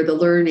zone where the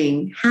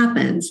learning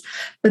happens,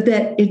 but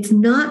that it's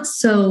not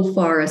so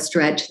far a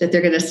stretch that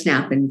they're going to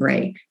snap and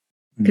break.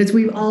 Because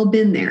we've all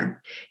been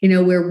there,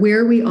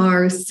 where we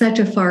are is such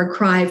a far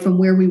cry from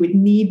where we would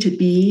need to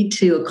be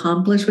to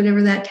accomplish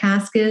whatever that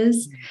task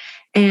is.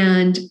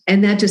 And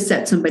that just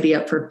sets somebody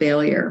up for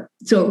failure.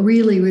 So it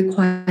really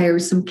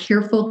requires some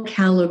careful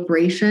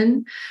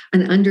calibration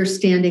and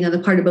understanding on the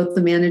part of both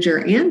the manager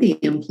and the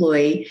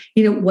employee,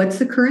 what's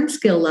the current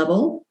skill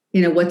level?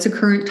 What's the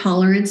current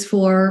tolerance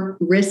for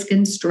risk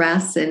and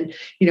stress, and,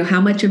 how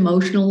much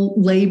emotional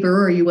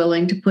labor are you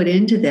willing to put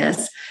into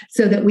this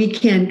so that we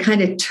can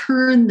kind of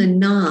turn the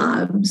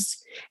knobs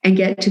and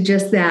get to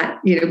just that,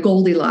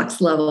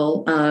 Goldilocks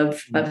level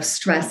of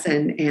stress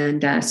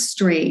and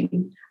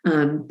strain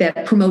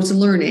that promotes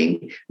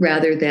learning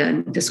rather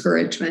than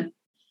discouragement.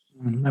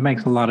 That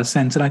makes a lot of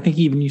sense. And I think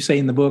even you say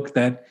in the book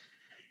that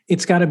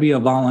it's got to be a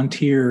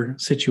volunteer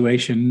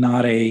situation,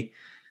 not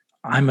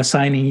I'm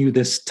assigning you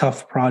this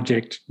tough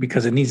project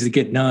because it needs to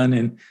get done.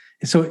 And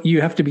so you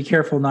have to be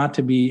careful not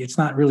to be, it's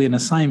not really an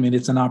assignment,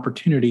 it's an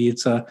opportunity.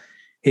 It's a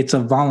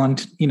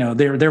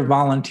they're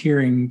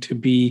volunteering to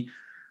be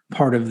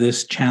part of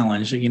this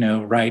challenge,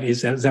 right?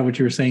 Is that what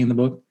you were saying in the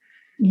book?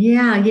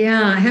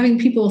 Yeah. Having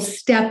people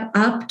step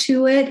up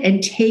to it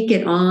and take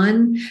it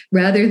on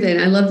rather than,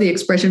 I love the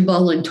expression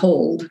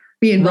voluntold,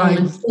 being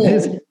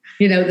voluntold.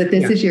 That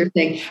this is your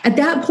thing. At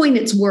that point,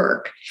 it's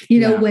work.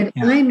 When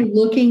I'm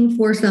looking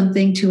for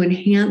something to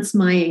enhance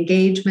my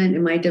engagement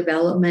and my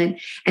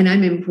development, and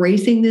I'm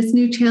embracing this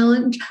new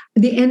challenge,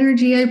 the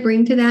energy I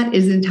bring to that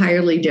is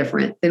entirely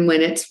different than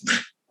when it's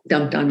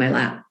dumped on my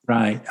lap.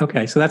 Right.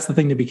 Okay. So that's the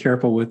thing to be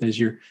careful with as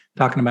you're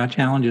talking about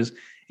challenges.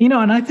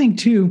 And I think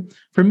too,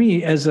 for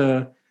me as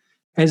a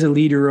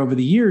leader over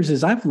the years,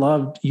 is I've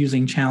loved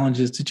using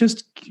challenges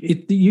to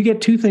you get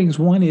two things.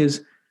 One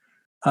is,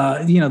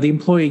 the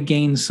employee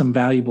gains some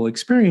valuable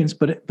experience,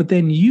 but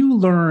then you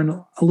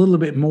learn a little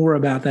bit more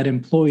about that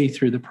employee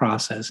through the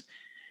process.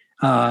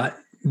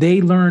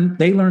 They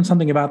learn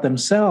something about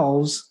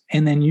themselves,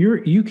 and then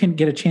you can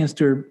get a chance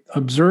to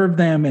observe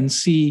them and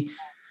see,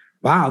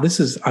 wow,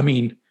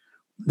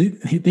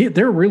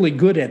 they're really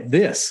good at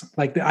this.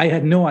 Like I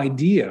had no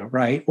idea,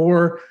 right?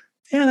 Or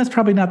that's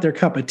probably not their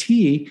cup of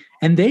tea,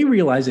 and they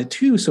realize it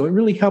too. So it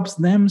really helps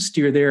them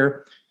steer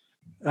their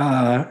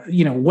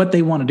what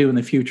they want to do in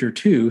the future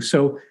too.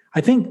 So I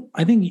think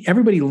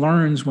everybody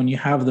learns when you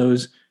have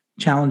those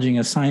challenging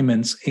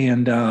assignments,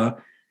 and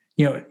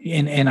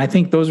and I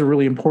think those are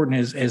really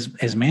important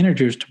as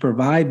managers to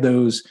provide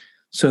those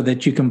so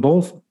that you can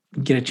both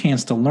get a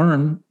chance to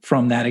learn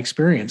from that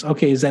experience.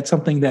 Okay, is that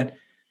something that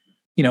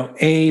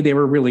A, they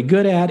were really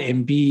good at,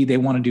 and B, they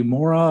want to do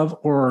more of,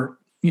 or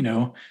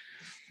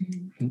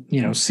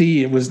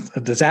see, it was a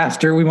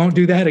disaster. We won't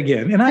do that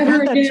again. And I've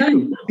had that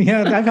too.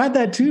 Yeah, I've had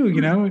that too.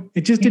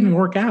 It just didn't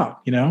work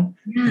out, Yeah.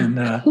 And,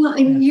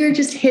 and you're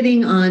just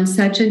hitting on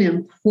such an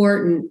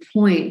important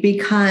point,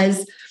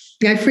 because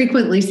I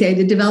frequently say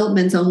the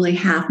development's only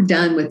half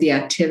done with the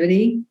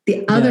activity.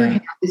 The other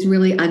half is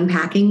really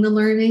unpacking the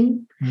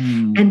learning.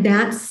 And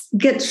that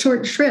gets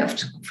short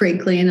shrift,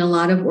 frankly, in a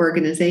lot of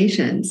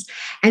organizations.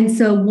 And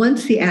so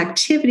once the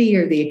activity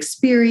or the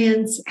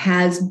experience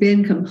has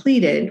been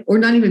completed, or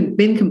not even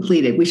been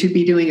completed, we should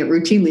be doing it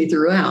routinely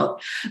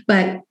throughout.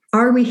 But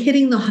are we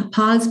hitting the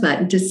pause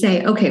button to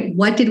say, okay,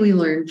 what did we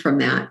learn from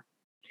that?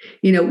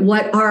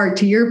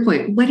 To your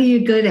point, what are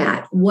you good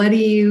at? What are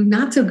you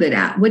not so good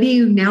at? What are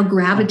you now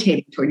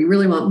gravitating toward? You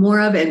really want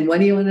more of, and what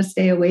do you want to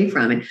stay away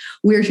from? And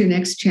where's your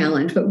next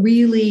challenge? But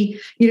really,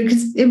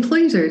 because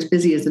employees are as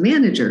busy as the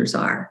managers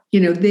are,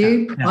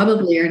 they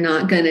probably are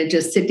not going to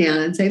just sit down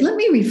and say, let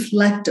me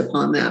reflect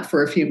upon that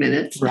for a few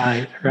minutes.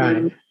 Right.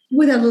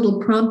 With a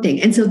little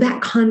prompting. And so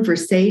that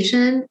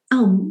conversation,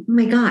 oh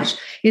my gosh,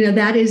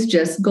 that is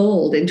just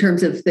gold in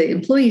terms of the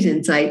employees'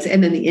 insights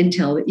and then the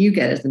intel that you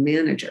get as a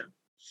manager.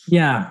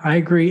 Yeah, I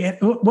agree. And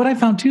what I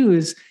found too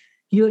is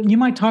you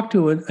might talk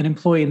to an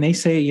employee and they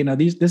say,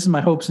 this is my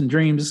hopes and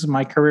dreams. This is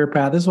my career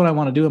path. This is what I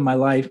want to do in my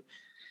life.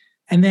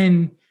 And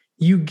then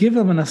you give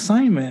them an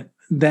assignment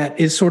that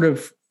is sort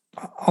of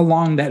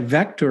along that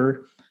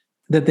vector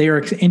that they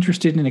are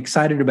interested and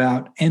excited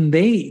about. And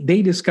they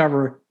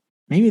discover,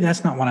 maybe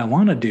that's not what I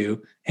want to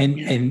do.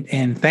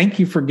 And thank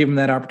you for giving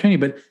that opportunity.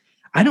 But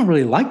I don't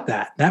really like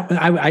that.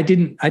 I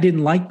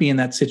didn't like being in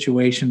that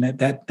situation.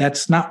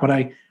 That's not what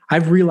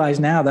I've realized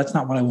now, that's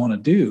not what I want to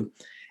do.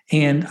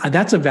 And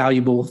that's a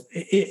valuable,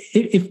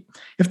 if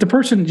the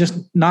person just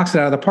knocks it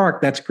out of the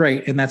park, that's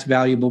great. And that's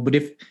valuable. But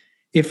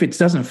if it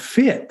doesn't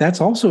fit, that's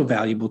also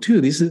valuable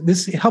too.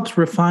 This helps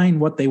refine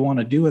what they want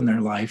to do in their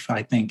life,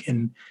 I think.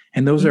 And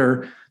those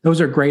are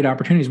great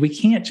opportunities. We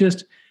can't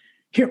just,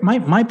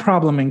 my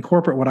problem in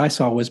corporate, what I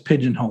saw was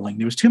pigeonholing.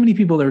 There was too many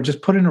people that were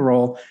just put in a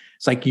role.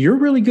 It's like, you're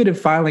really good at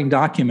filing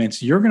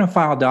documents. You're going to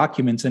file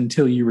documents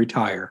until you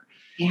retire.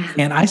 Yeah.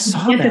 And I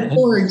saw that. Can't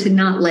afford to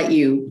not let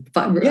you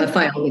file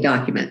the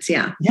documents.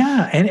 Yeah.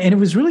 Yeah. And it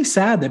was really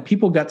sad that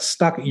people got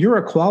stuck. You're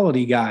a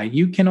quality guy.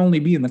 You can only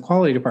be in the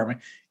quality department.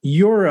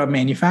 You're a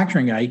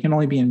manufacturing guy. You can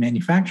only be in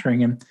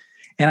manufacturing. And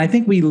I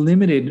think we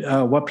limited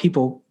what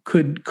people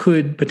could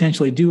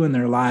potentially do in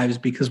their lives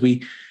because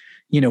we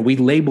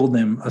labeled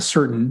them a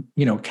certain,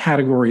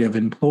 category of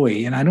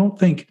employee. And I don't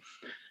think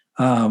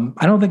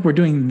we're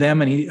doing them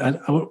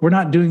we're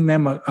not doing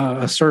them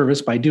a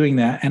service by doing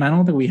that. And I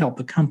don't think we help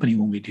the company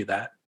when we do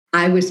that.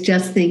 I was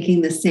just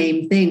thinking the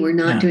same thing. We're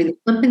not doing the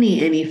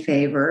company any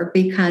favor,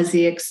 because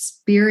the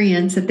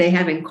experience that they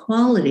have in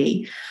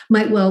quality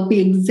might well be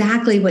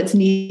exactly what's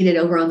needed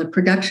over on the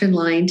production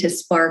line to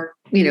spark,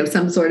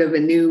 some sort of a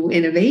new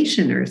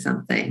innovation or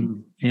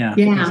something. Yeah,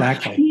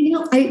 exactly.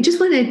 I just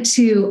wanted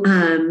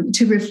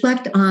to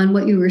reflect on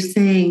what you were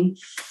saying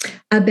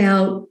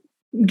about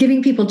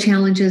giving people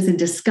challenges and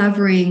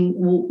discovering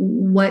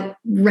what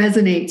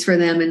resonates for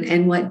them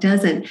and what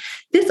doesn't.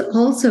 This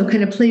also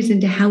kind of plays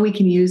into how we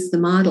can use the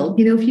model.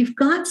 If you've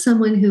got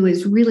someone who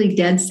is really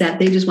dead set,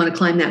 they just want to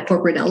climb that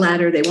corporate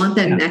ladder, they want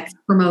that next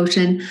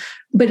promotion,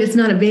 but it's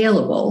not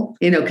available,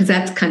 because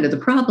that's kind of the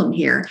problem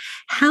here.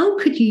 How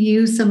could you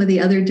use some of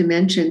the other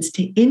dimensions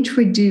to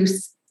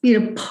introduce,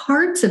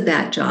 parts of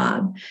that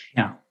job?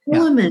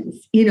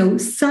 Elements,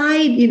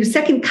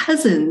 second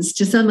cousins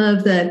to some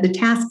of the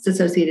tasks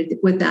associated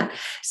with that,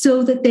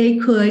 so that they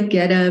could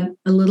get a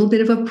little bit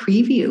of a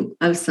preview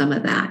of some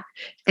of that.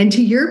 And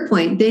to your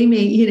point, they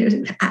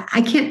may,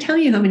 I can't tell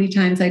you how many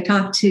times I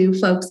talk to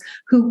folks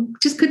who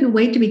just couldn't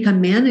wait to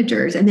become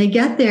managers, and they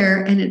get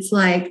there and it's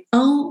like,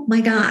 oh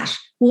my gosh,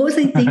 what was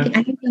I thinking?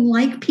 I didn't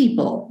like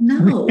people.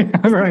 No.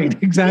 Right.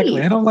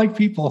 Exactly. I don't like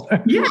people.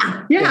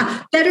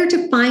 Yeah. Better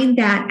to find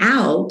that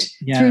out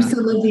through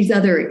some of these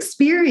other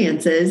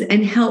experiences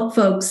and help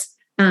folks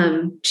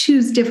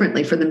choose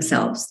differently for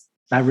themselves.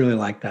 I really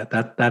like that.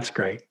 That's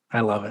great.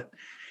 I love it.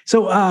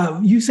 So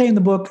you say in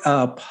the book,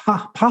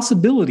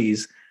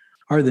 possibilities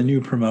are the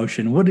new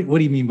promotion. What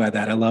do you mean by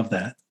that? I love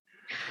that.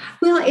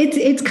 Well,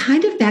 it's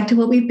kind of back to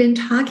what we've been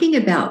talking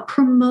about.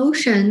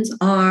 Promotions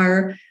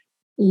are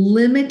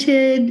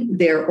limited,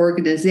 they're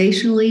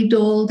organizationally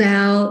doled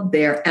out,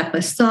 they're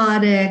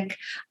episodic,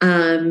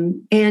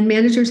 and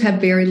managers have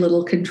very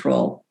little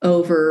control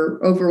over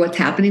what's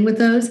happening with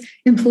those.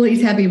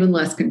 Employees have even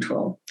less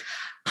control.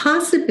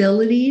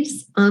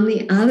 Possibilities, on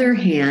the other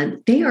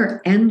hand, they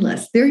are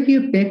endless. They're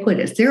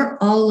ubiquitous.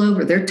 They're all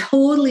over. They're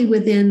totally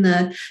within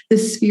the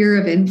sphere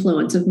of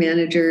influence of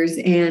managers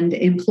and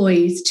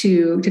employees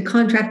to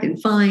contract and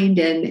find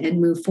and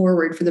move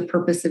forward for the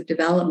purpose of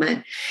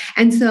development.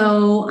 And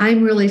so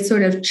I'm really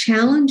sort of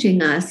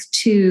challenging us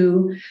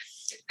to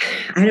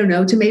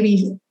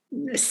maybe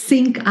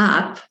sync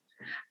up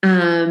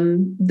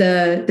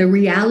the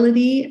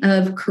reality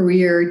of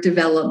career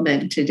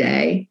development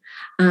today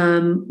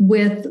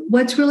with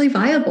what's really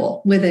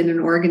viable within an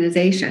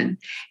organization,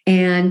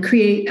 and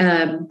create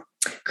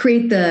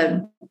create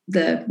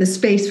the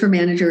space for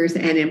managers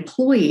and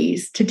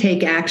employees to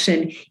take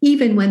action,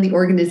 even when the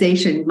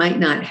organization might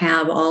not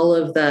have all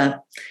of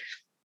the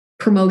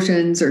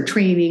promotions or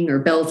training or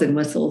bells and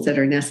whistles that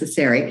are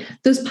necessary.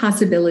 Those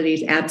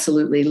possibilities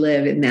absolutely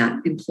live in that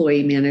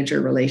employee-manager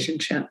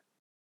relationship.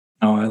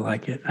 Oh, I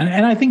like it.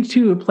 And I think,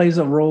 too, it plays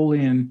a role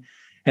in,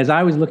 as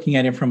I was looking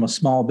at it from a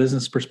small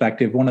business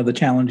perspective, one of the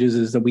challenges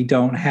is that we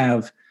don't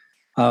have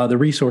the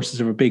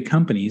resources of big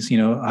companies.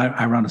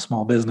 I run a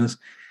small business,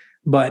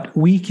 but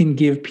we can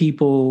give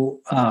people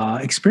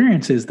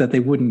experiences that they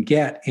wouldn't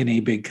get in a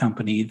big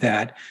company,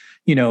 that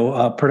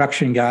a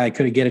production guy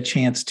could get a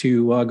chance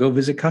to go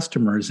visit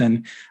customers,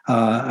 and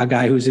a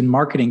guy who's in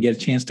marketing get a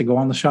chance to go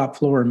on the shop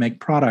floor and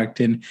make product.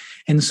 And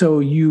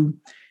so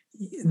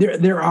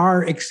there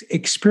are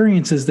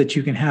experiences that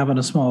you can have in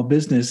a small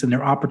business, and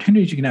there are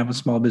opportunities you can have in a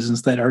small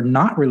business that are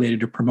not related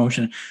to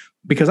promotion,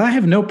 because I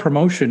have no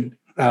promotion.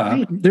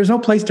 Right. There's no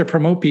place to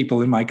promote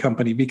people in my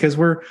company because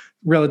we're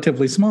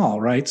relatively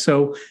small, right?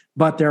 So,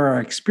 but there are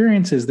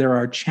experiences, there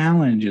are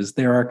challenges,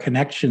 there are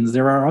connections,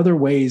 there are other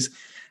ways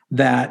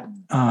that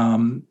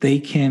they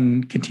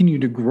can continue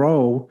to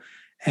grow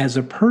as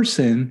a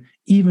person,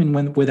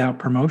 even without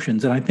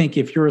promotions. And I think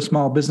if you're a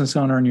small business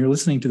owner and you're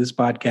listening to this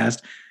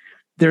podcast,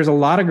 there's a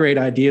lot of great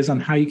ideas on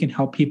how you can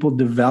help people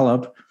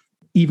develop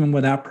even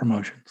without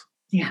promotions.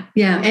 Yeah.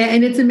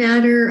 And it's a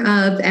matter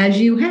of,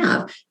 as you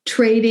have,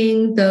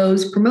 trading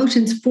those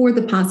promotions for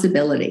the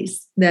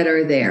possibilities that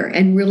are there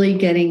and really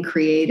getting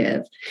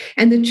creative.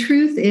 And the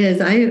truth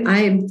is, I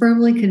am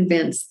firmly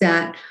convinced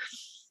that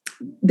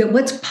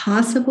what's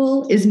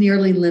possible is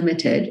nearly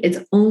limited. It's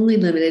only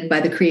limited by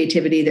the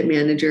creativity that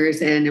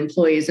managers and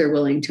employees are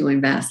willing to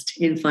invest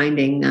in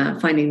finding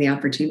the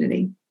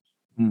opportunity.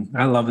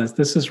 I love this.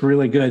 This is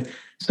really good.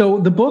 So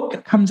the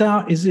book comes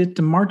out, is it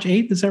March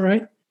 8th? Is that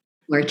right?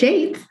 March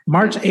 8th.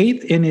 March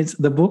 8th. And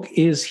the book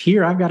is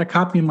here. I've got a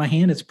copy in my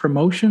hand. It's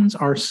Promotions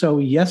Are So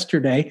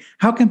Yesterday.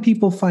 How can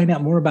people find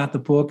out more about the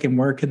book, and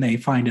where can they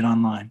find it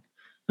online?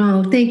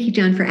 Oh, thank you,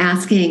 John, for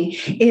asking.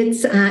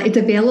 It's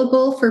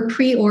available for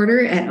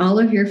pre-order at all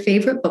of your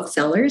favorite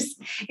booksellers.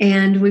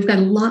 And we've got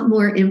a lot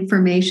more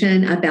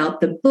information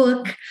about the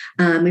book.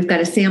 We've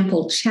got a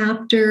sample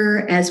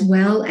chapter as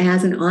well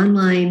as an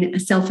online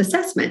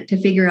self-assessment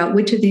to figure out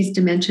which of these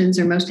dimensions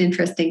are most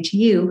interesting to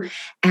you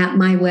at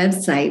my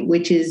website,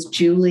 which is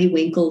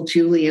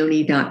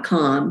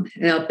juliewinklegiulioni.com.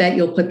 And I'll bet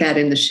you'll put that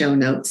in the show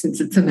notes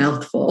since it's a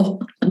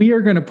mouthful. We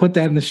are going to put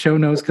that in the show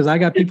notes because I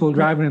got people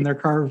driving in their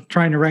car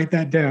trying to write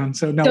that down.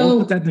 So no, we'll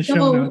put that in the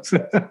show notes.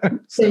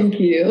 Thank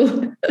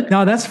you.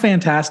 No, that's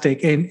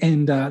fantastic.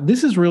 And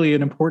this is really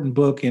an important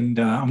book, and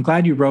I'm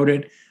glad you wrote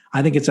it.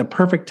 I think it's a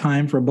perfect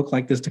time for a book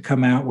like this to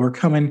come out. We're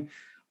coming,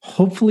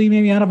 hopefully,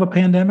 maybe out of a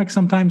pandemic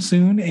sometime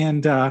soon.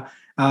 And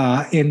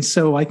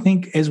so I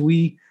think as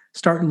we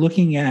start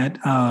looking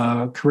at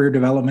career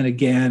development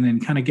again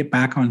and kind of get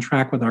back on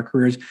track with our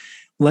careers,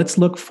 let's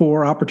look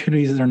for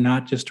opportunities that are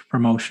not just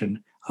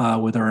promotion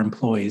with our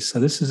employees. So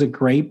this is a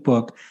great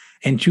book.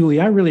 And Julie,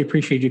 I really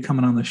appreciate you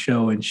coming on the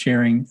show and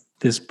sharing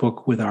this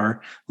book with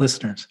our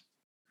listeners.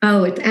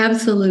 Oh, it's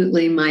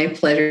absolutely my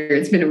pleasure.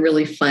 It's been a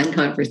really fun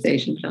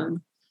conversation,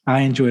 John. I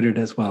enjoyed it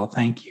as well.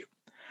 Thank you.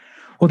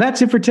 Well,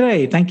 that's it for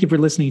today. Thank you for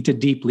listening to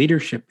Deep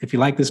Leadership. If you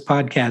like this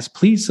podcast,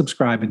 please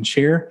subscribe and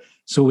share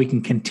so we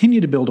can continue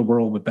to build a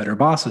world with better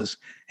bosses.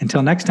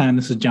 Until next time,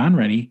 this is John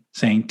Rennie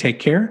saying take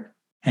care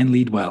and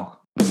lead well.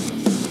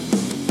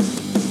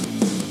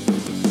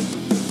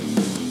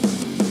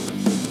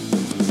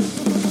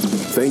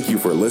 Thank you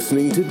for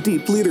listening to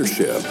Deep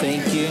Leadership.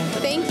 Thank you.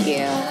 Thank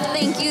you.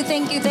 Thank you,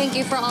 thank you, thank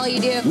you for all you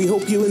do. We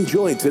hope you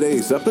enjoyed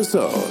today's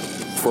episode.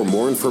 For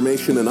more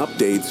information and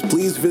updates,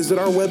 please visit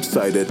our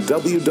website at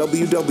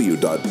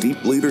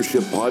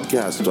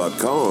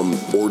www.deepleadershippodcast.com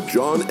or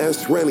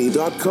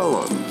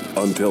johnsrennie.com.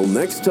 Until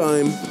next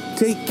time,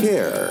 take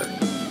care.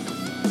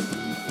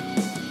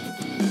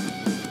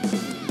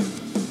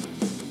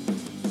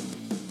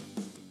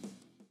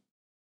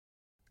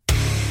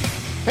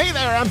 Hey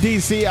there, I'm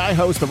DC. I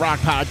host the Rock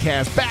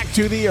Podcast, Back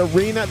to the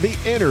Arena, The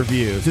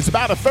Interviews. It's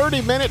about a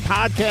 30-minute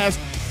podcast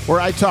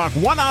where I talk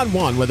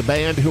one-on-one with a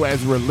band who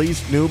has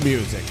released new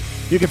music.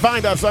 You can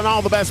find us on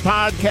all the best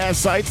podcast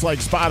sites like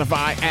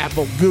Spotify,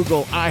 Apple,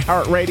 Google,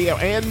 iHeartRadio,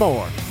 and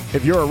more.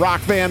 If you're a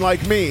rock fan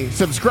like me,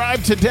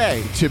 subscribe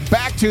today to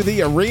Back to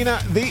the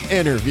Arena, The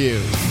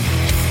Interviews.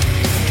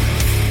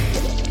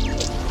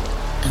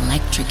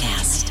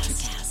 Electricast.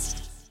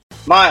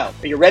 Miles,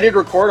 are you ready to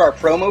record our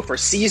promo for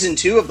Season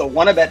 2 of the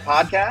Wanna Bet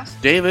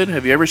podcast? David,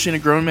 have you ever seen a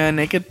grown man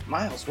naked?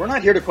 Miles, we're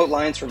not here to quote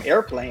lines from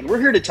Airplane. We're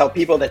here to tell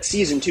people that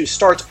Season 2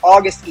 starts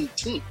August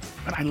 18th.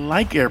 But I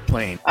like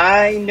Airplane.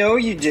 I know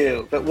you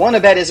do, but Wanna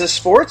Bet is a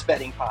sports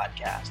betting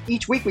podcast.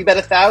 Each week we bet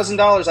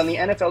 $1,000 on the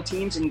NFL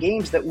teams and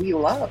games that we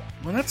love.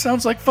 Well, that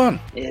sounds like fun.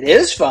 It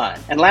is fun.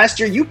 And last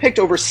year you picked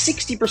over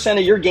 60%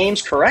 of your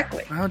games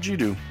correctly. How'd you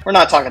do? We're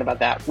not talking about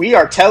that. We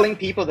are telling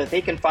people that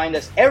they can find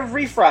us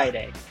every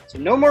Friday. So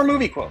no more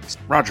movie quotes.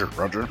 Roger.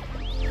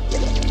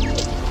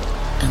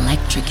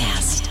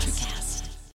 Electricast.